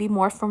formation may be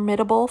more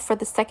formidable for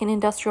the second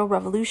industrial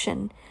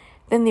revolution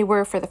than they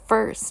were for the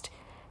first,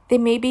 they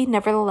may be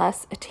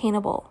nevertheless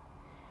attainable.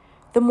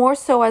 The more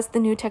so as the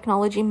new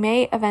technology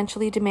may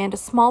eventually demand a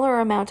smaller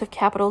amount of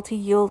capital to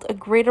yield a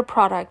greater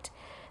product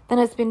than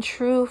has been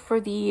true for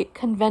the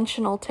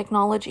conventional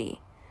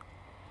technology.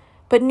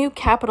 But new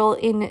capital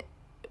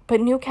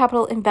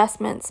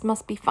investments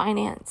must be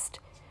financed.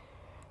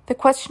 The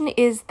question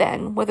is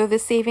then whether the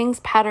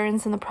savings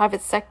patterns in the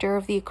private sector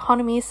of the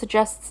economy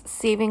suggests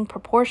saving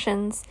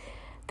proportions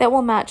that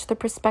will match the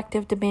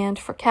prospective demand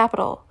for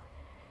capital.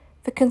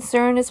 The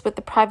concern is with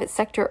the private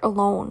sector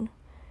alone,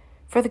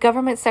 for the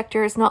government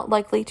sector is not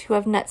likely to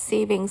have net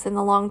savings in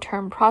the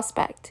long-term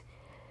prospect.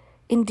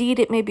 Indeed,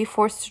 it may be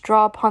forced to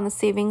draw upon the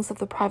savings of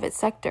the private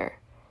sector.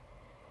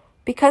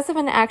 Because of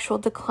an actual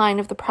decline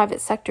of the private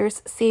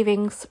sector's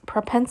savings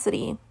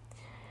propensity,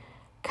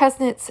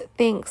 Kuznets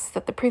thinks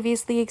that the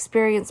previously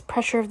experienced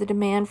pressure of the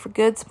demand for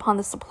goods upon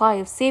the supply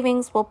of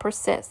savings will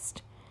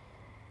persist.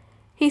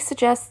 He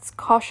suggests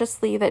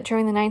cautiously that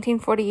during the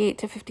 1948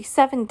 to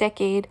 57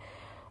 decade,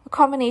 a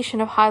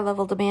combination of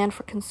high-level demand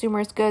for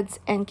consumers'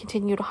 goods and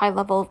continued high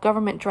level of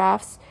government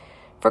drafts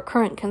for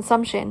current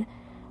consumption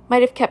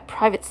might have kept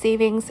private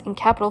savings and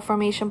capital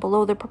formation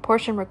below the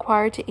proportion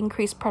required to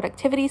increase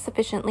productivity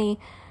sufficiently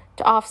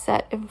to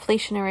offset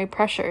inflationary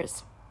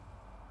pressures.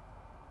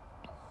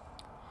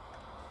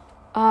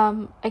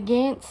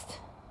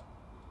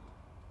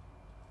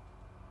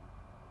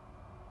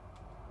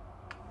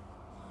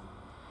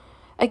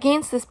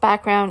 Against this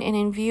background, and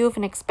in view of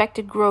an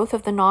expected growth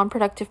of the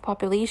non-productive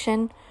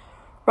population,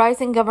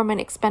 rising government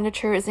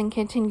expenditures, and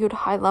continued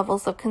high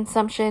levels of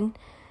consumption,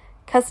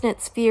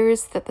 Kuznets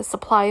fears that the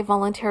supply of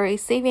voluntary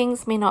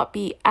savings may not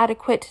be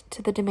adequate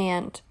to the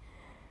demand.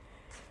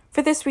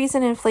 For this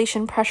reason,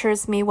 inflation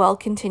pressures may well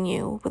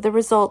continue, with the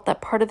result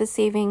that part of the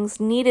savings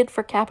needed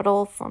for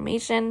capital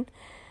formation,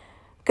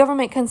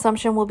 government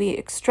consumption will be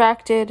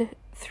extracted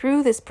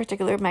through this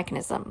particular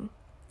mechanism.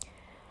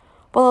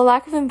 While a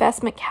lack of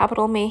investment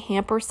capital may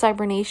hamper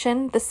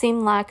cybernation, the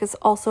same lack is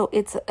also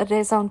its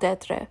raison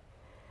d'être.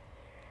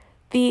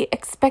 The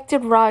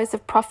expected rise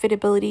of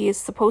profitability is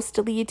supposed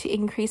to lead to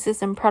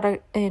increases in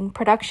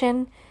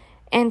production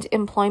and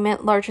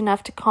employment large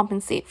enough to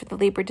compensate for the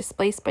labor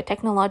displaced by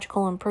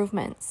technological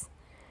improvements.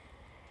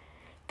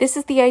 This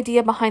is the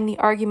idea behind the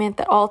argument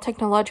that all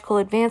technological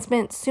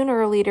advancement sooner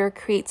or later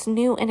creates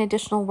new and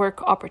additional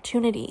work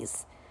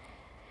opportunities.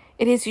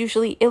 It is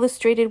usually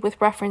illustrated with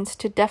reference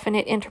to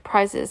definite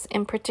enterprises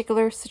in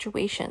particular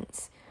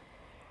situations.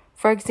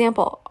 For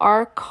example,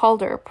 R.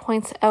 Calder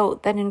points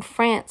out that in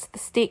France, the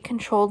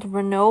state-controlled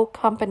Renault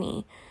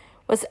company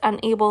was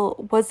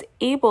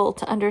able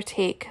to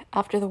undertake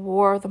after the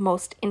war the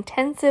most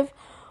intensive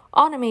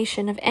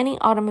automation of any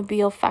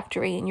automobile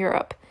factory in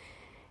Europe,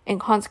 in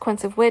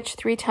consequence of which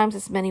 3 times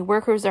as many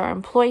workers are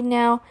employed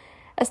now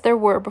as there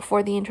were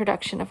before the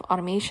introduction of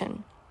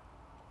automation.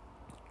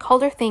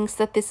 Calder thinks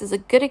that this is a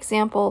good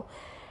example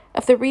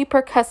of the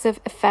repercussive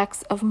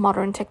effects of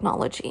modern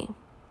technology.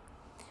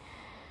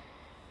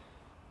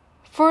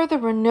 For the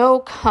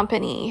Renault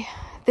company,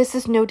 this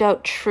is no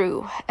doubt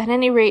true, at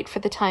any rate for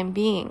the time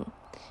being.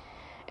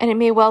 And it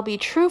may well be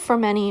true for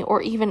many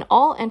or even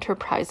all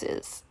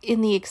enterprises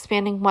in the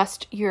expanding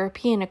West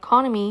European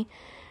economy,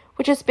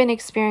 which has been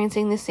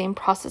experiencing the same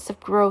process of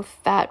growth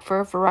that, for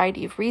a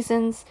variety of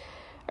reasons,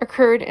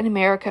 occurred in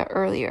America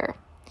earlier.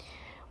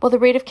 While the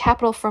rate of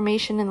capital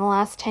formation in the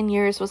last 10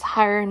 years was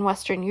higher in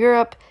Western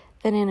Europe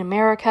than in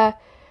America,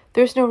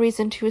 there's no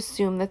reason to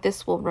assume that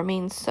this will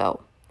remain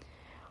so.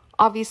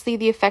 Obviously,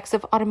 the effects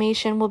of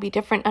automation will be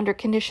different under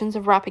conditions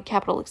of rapid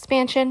capital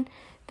expansion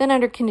than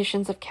under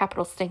conditions of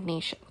capital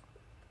stagnation.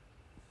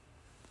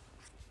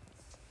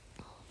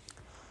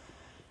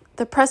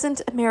 The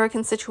present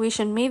American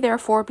situation may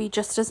therefore be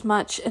just as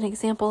much an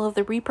example of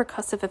the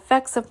repercussive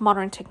effects of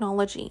modern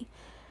technology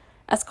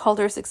as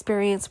Calder's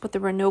experience with the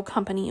Renault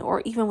company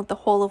or even with the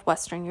whole of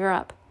Western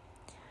Europe.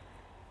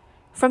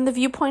 From the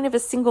viewpoint of a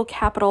single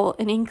capital,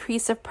 an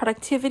increase of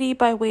productivity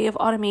by way of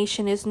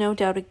automation is no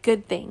doubt a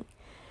good thing,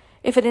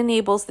 if it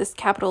enables this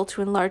capital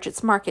to enlarge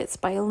its markets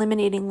by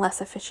eliminating less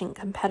efficient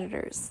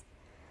competitors.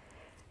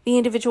 The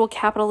individual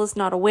capital is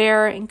not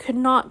aware and could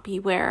not be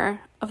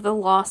aware of the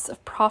loss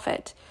of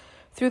profit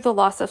through the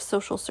loss of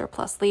social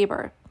surplus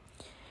labor.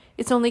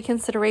 Its only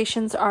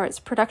considerations are its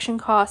production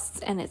costs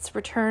and its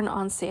return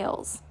on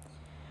sales.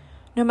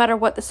 No matter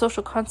what the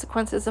social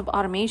consequences of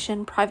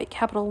automation, private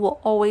capital will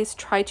always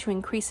try to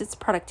increase its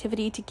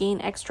productivity to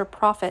gain extra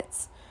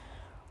profits,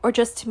 or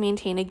just to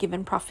maintain a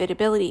given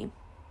profitability.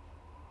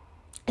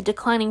 A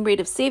declining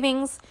rate of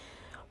savings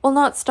will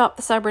not stop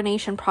the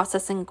cybernation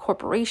process in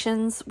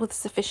corporations with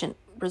sufficient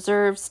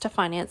reserves to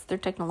finance their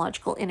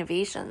technological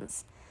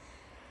innovations.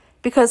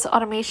 Because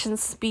automation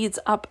speeds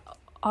up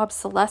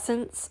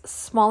obsolescence,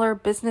 smaller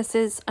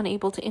businesses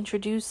unable to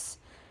introduce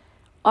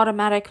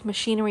automatic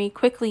machinery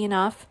quickly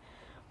enough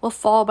will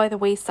fall by the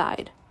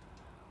wayside.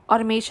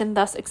 Automation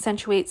thus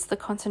accentuates the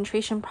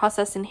concentration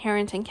process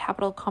inherent in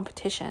capital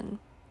competition.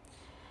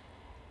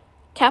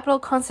 Capital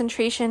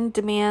concentration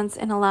demands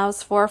and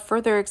allows for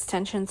further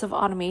extensions of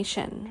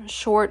automation.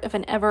 Short of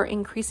an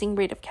ever-increasing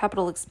rate of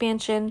capital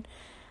expansion,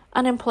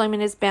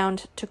 unemployment is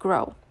bound to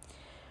grow.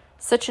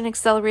 Such an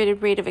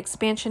accelerated rate of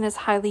expansion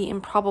is highly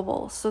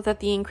improbable, so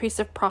that the increase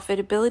of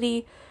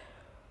profitability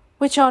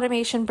which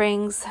automation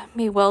brings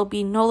may well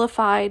be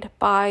nullified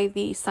by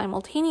the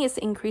simultaneous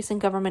increase in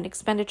government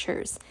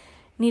expenditures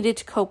needed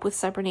to cope with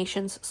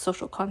cybernation's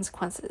social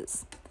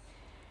consequences.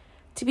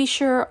 To be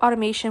sure,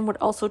 automation would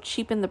also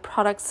cheapen the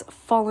products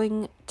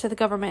falling to the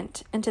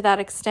government and to that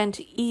extent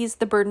ease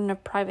the burden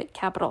of private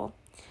capital.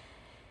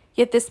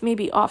 Yet this may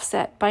be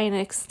offset by an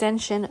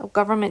extension of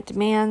government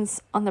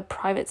demands on the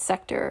private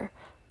sector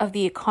of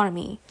the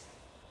economy,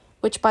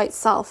 which by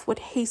itself would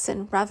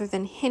hasten rather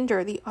than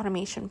hinder the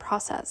automation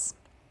process.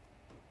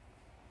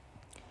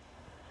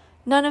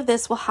 None of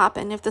this will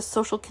happen if the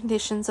social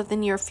conditions of the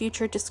near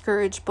future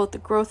discourage both the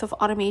growth of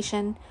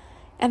automation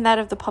and that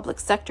of the public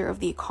sector of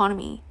the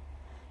economy.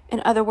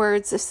 In other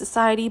words, if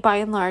society by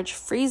and large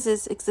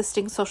freezes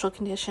existing social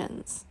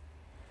conditions.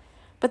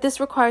 But this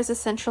requires a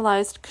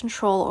centralized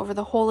control over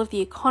the whole of the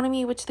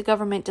economy which the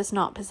government does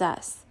not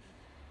possess.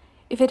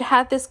 If it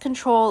had this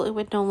control, it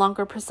would no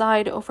longer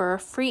preside over a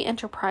free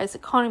enterprise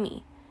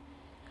economy.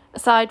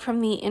 Aside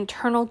from the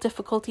internal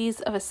difficulties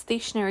of a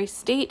stationary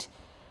state,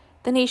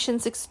 the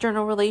nation's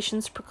external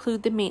relations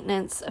preclude the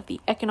maintenance of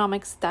the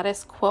economic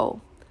status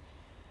quo.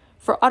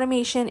 For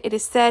automation, it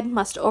is said,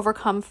 must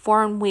overcome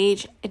foreign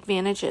wage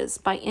advantages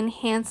by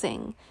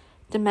enhancing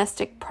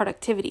domestic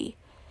productivity.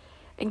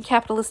 And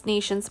capitalist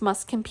nations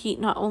must compete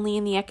not only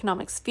in the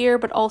economic sphere,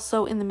 but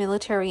also in the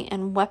military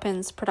and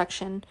weapons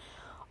production,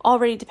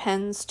 already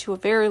depends to a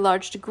very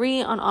large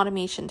degree on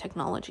automation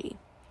technology.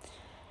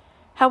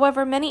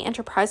 However, many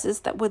enterprises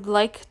that would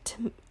like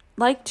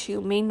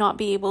to may not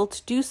be able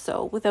to do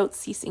so without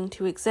ceasing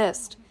to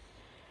exist.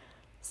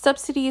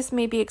 Subsidies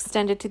may be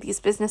extended to these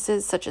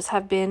businesses, such as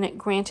have been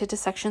granted to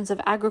sections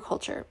of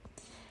agriculture.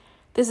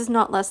 This is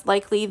not less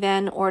likely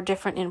than or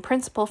different in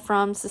principle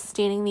from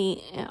sustaining the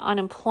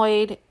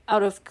unemployed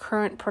out of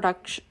current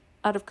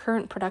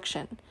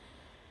production.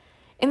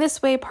 In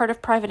this way, part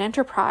of private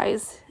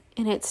enterprise,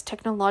 in its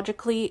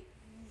technologically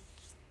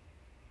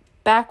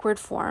backward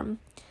form,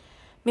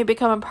 may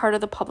become a part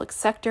of the public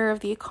sector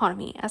of the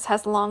economy, as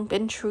has long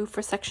been true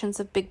for sections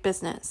of big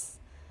business.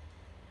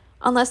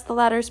 Unless the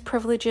latter's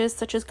privileges,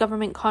 such as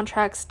government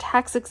contracts,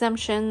 tax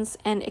exemptions,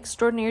 and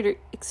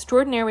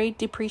extraordinary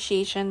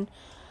depreciation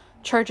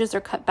charges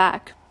are cut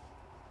back,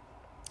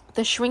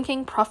 the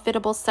shrinking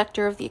profitable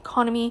sector of the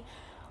economy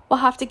will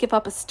have to give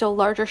up a still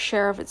larger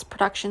share of its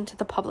production to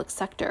the public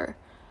sector.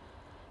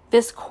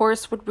 This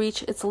course would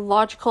reach its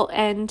logical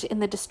end in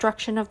the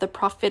destruction of the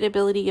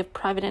profitability of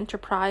private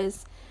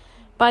enterprise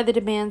by the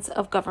demands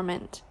of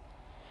government.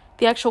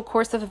 The actual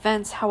course of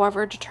events,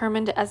 however,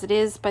 determined as it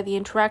is by the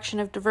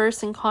interaction of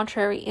diverse and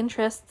contrary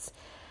interests,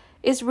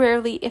 is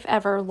rarely, if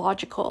ever,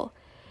 logical.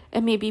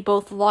 It may be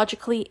both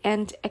logically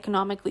and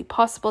economically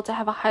possible to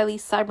have a highly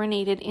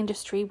cybernated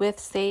industry with,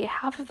 say,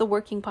 half of the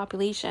working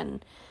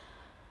population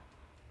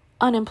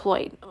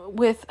unemployed,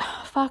 with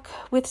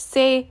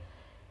say,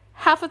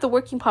 half of the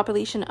working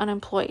population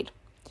unemployed.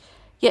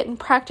 Yet in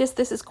practice,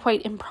 this is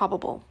quite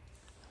improbable.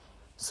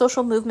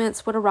 Social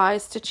movements would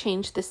arise to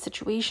change this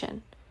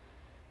situation.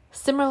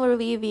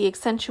 Similarly, the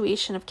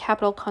accentuation of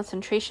capital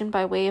concentration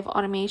by way of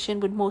automation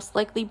would most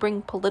likely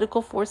bring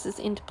political forces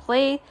into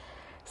play,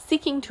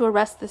 seeking to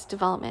arrest this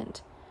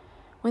development.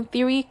 When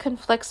theory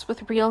conflicts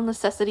with real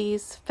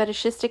necessities,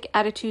 fetishistic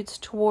attitudes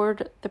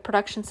toward the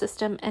production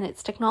system and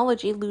its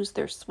technology lose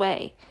their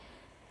sway,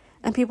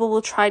 and people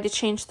will try to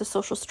change the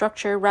social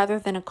structure rather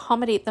than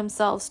accommodate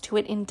themselves to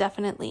it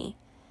indefinitely.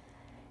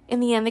 In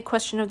the end, the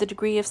question of the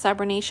degree of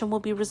cybernation will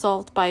be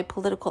resolved by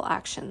political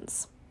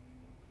actions.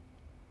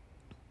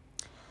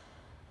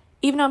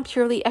 Even on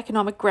purely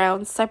economic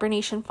grounds,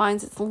 cybernation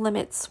finds its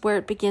limits where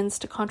it begins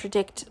to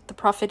contradict the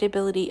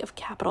profitability of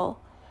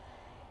capital.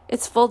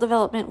 Its full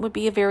development would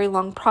be a very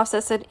long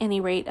process at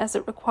any rate, as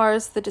it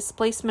requires the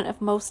displacement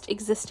of most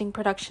existing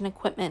production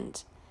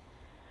equipment.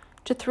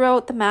 To throw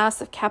out the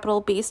mass of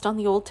capital based on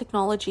the old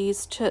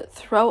technologies, to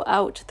throw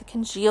out the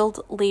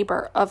congealed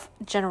labor of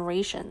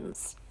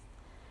generations.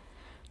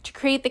 To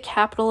create the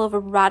capital of a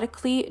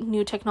radically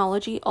new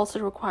technology also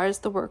requires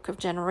the work of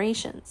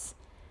generations.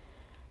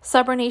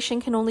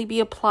 Cybernation can only be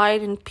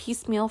applied in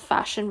piecemeal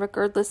fashion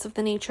regardless of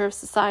the nature of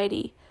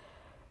society.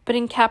 But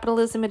in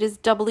capitalism it is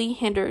doubly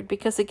hindered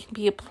because it can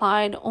be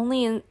applied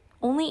only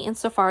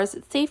insofar as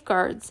it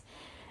safeguards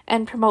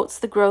and promotes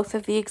the growth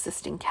of the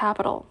existing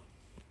capital.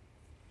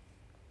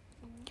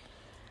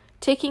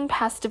 Taking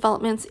past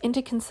developments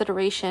into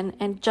consideration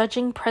and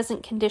judging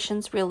present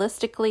conditions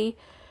realistically,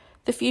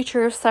 the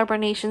future of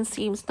cybernation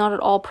seems not at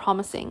all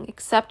promising,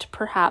 except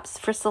perhaps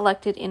for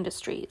selected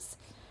industries,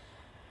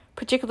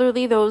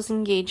 particularly those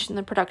engaged in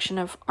the production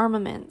of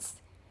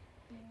armaments.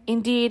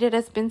 Indeed, it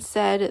has been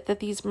said that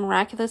these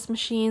miraculous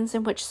machines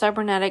in which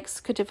cybernetics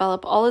could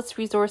develop all its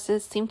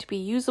resources seem to be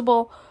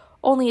usable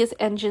only as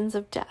engines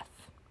of death.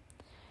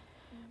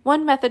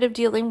 One method of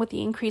dealing with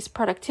the increased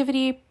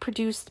productivity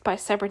produced by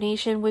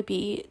cybernation would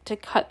be to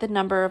cut the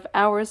number of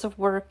hours of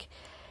work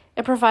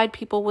and provide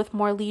people with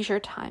more leisure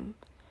time.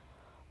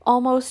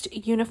 Almost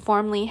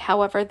uniformly,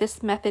 however,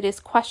 this method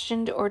is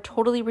questioned or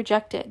totally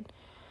rejected,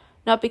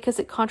 not because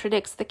it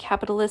contradicts the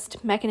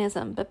capitalist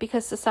mechanism, but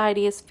because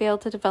society has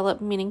failed to develop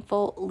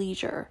meaningful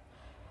leisure.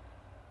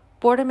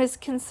 Boredom is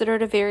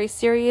considered a very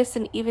serious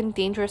and even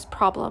dangerous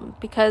problem,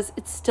 because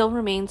it still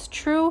remains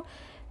true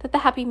that the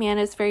happy man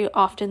is very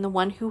often the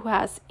one who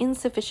has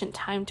insufficient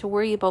time to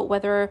worry about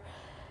whether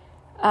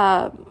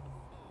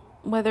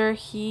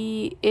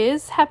he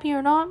is happy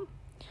or not.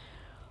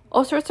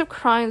 All sorts of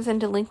crimes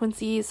and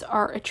delinquencies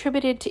are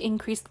attributed to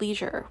increased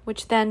leisure,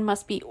 which then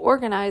must be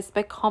organized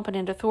by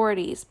competent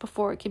authorities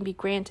before it can be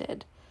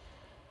granted.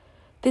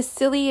 This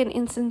silly and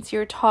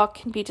insincere talk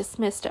can be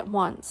dismissed at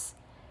once.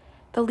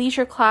 The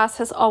leisure class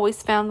has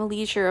always found the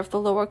leisure of the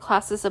lower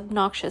classes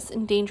obnoxious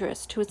and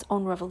dangerous to its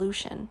own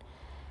revolution.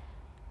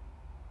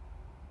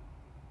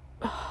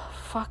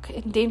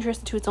 And dangerous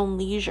to its own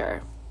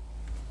leisure.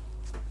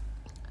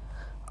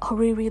 I'll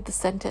reread the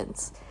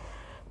sentence.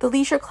 The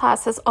leisure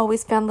class has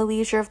always found the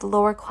leisure of the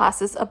lower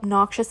classes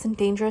obnoxious and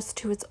dangerous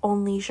to its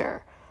own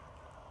leisure.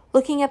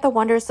 Looking at the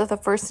wonders of the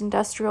first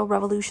industrial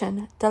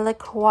revolution,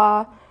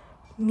 Delacroix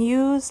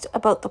mused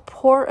about the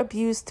poor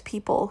abused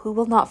people who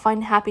will not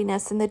find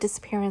happiness in the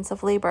disappearance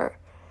of labor.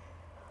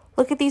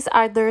 Look at these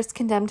idlers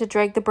condemned to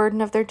drag the burden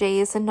of their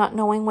days and not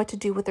knowing what to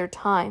do with their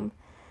time,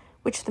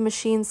 which the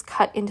machines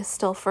cut into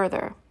still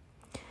further.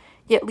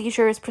 Yet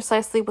leisure is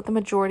precisely what the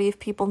majority of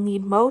people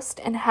need most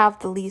and have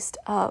the least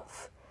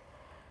of.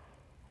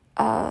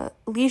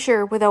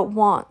 Leisure without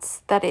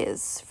wants, that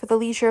is, for the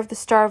leisure of the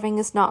starving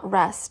is not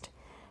rest,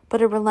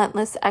 but a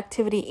relentless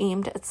activity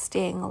aimed at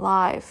staying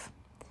alive.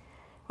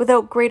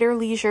 Without greater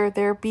leisure,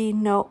 there be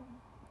no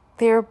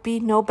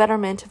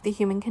betterment of the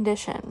human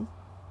condition.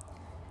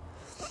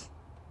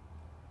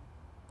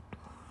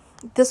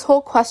 This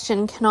whole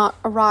question cannot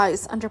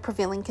arise under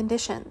prevailing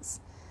conditions.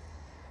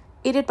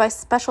 Aided by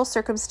special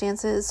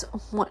circumstances,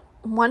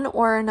 one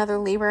or another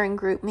laboring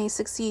group may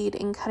succeed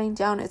in cutting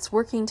down its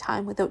working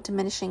time without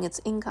diminishing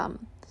its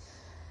income.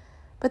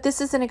 But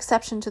this is an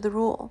exception to the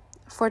rule,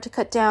 for to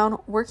cut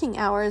down working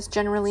hours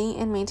generally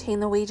and maintain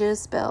the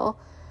wages bill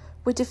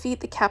would defeat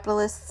the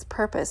capitalist's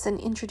purpose in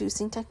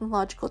introducing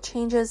technological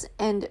changes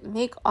and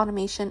make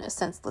automation a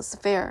senseless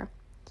affair.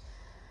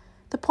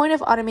 The point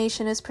of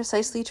automation is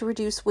precisely to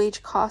reduce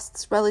wage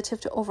costs relative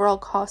to overall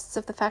costs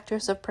of the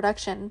factors of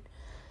production,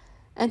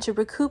 and to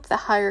recoup the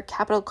higher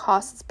capital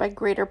costs by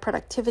greater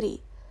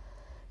productivity.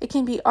 It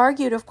can be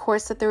argued, of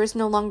course, that there is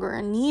no longer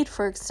a need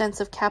for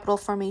extensive capital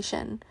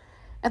formation,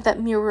 and that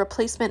mere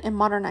replacement and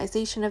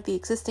modernization of the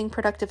existing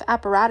productive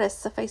apparatus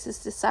suffices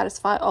to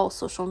satisfy all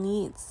social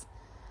needs.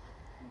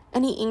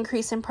 Any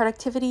increase in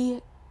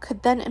productivity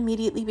could then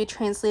immediately be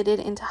translated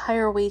into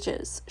higher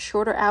wages,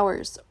 shorter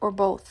hours, or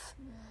both.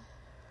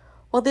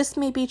 While this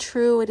may be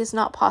true, it is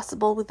not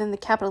possible within the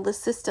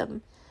capitalist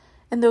system,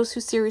 and those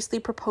who seriously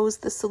propose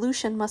the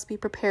solution must be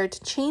prepared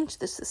to change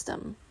the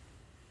system.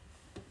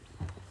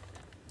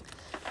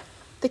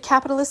 The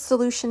capitalist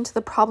solution to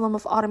the problem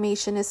of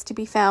automation is to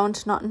be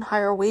found not in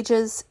higher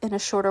wages and a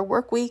shorter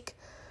work week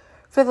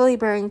for the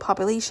laboring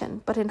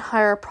population, but in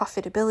higher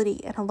profitability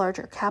and a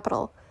larger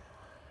capital.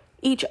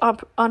 Each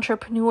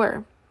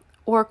entrepreneur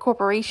or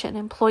corporation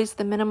employs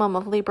the minimum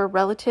of labor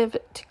relative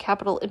to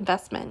capital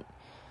investment.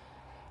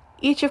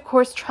 Each, of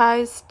course,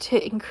 tries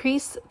to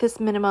increase this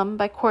minimum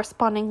by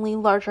correspondingly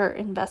larger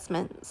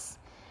investments.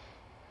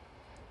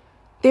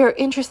 They are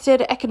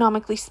interested,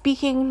 economically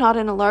speaking, not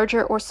in a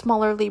larger or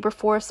smaller labor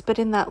force, but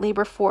in that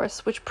labor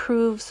force which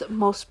proves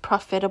most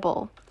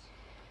profitable.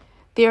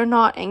 They are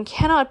not and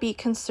cannot be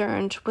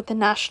concerned with the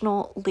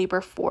national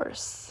labor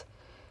force.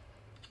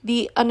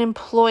 The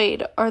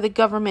unemployed are the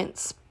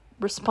government's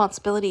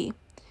responsibility,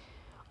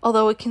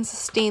 although it can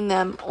sustain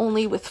them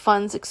only with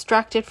funds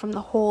extracted from the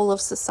whole of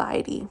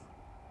society.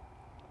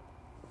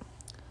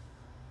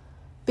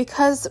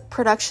 Because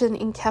production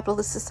in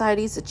capitalist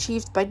society is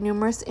achieved by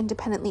numerous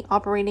independently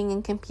operating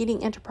and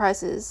competing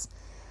enterprises,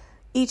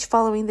 each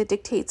following the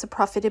dictates of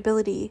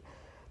profitability,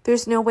 there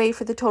is no way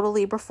for the total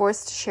labor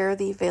force to share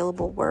the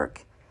available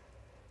work.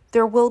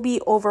 There will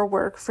be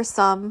overwork for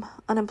some,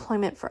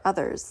 unemployment for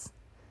others.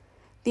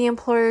 The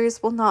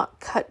employers will not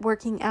cut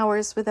working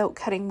hours without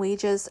cutting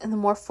wages, and the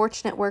more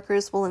fortunate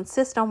workers will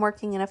insist on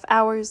working enough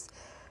hours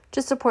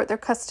to support their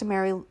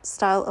customary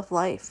style of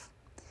life.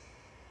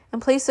 In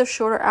place of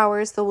shorter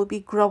hours, there will be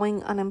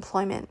growing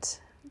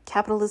unemployment.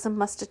 Capitalism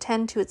must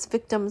attend to its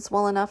victims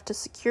well enough to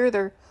secure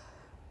their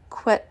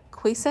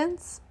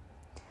quiescence.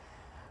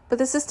 But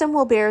the system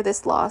will bear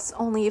this loss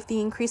only if the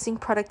increasing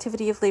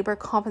productivity of labor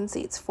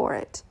compensates for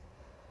it.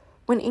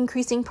 When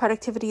increasing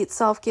productivity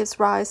itself gives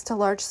rise to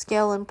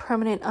large-scale and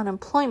permanent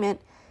unemployment,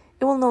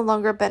 it will no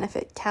longer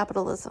benefit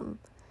capitalism.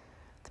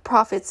 The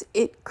profits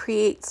it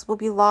creates will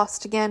be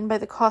lost again by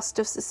the cost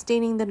of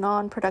sustaining the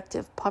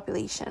non-productive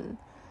population.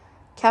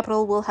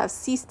 Capital will have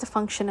ceased to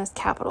function as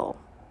capital.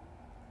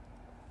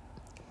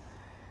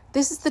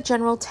 This is the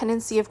general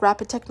tendency of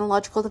rapid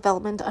technological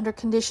development under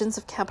conditions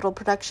of capital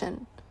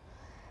production.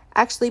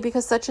 Actually,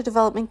 because such a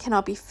development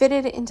cannot be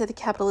fitted into the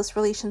capitalist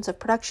relations of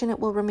production, it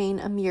will remain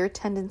a mere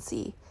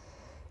tendency.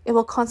 It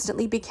will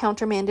constantly be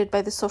countermanded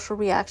by the social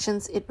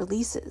reactions it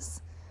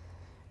releases.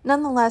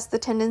 Nonetheless, the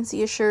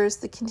tendency assures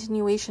the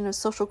continuation of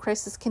social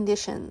crisis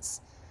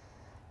conditions.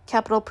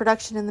 Capital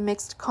production in the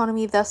mixed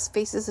economy thus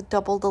faces a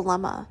double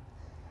dilemma.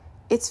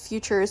 Its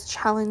future is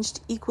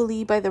challenged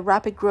equally by the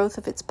rapid growth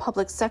of its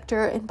public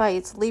sector and by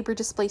its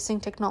labor-displacing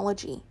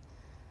technology.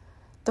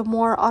 The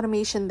more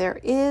automation there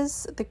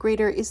is, the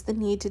greater is the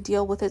need to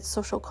deal with its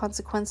social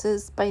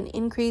consequences by an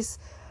increase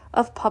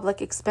of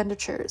public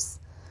expenditures.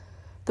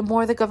 The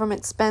more the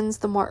government spends,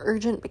 the more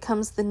urgent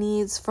becomes the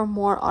needs for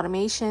more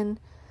automation.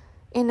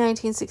 In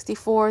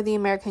 1964, the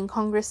American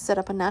Congress set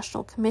up a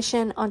National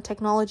Commission on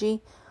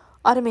Technology,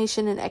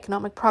 Automation, and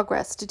Economic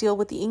Progress to deal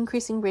with the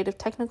increasing rate of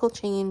technical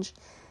change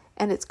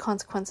and its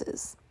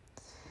consequences.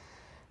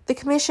 The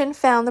Commission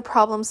found the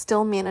problem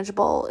still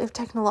manageable if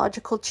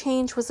technological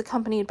change was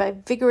accompanied by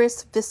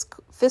vigorous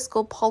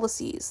fiscal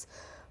policies,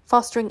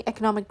 fostering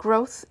economic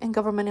growth and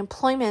government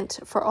employment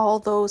for all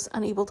those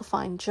unable to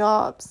find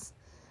jobs.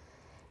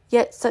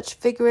 Yet such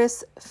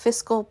vigorous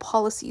fiscal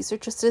policies are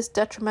just as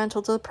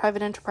detrimental to the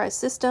private enterprise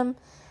system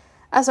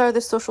as are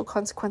the social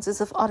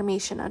consequences of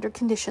automation under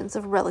conditions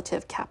of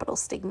relative capital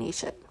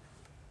stagnation.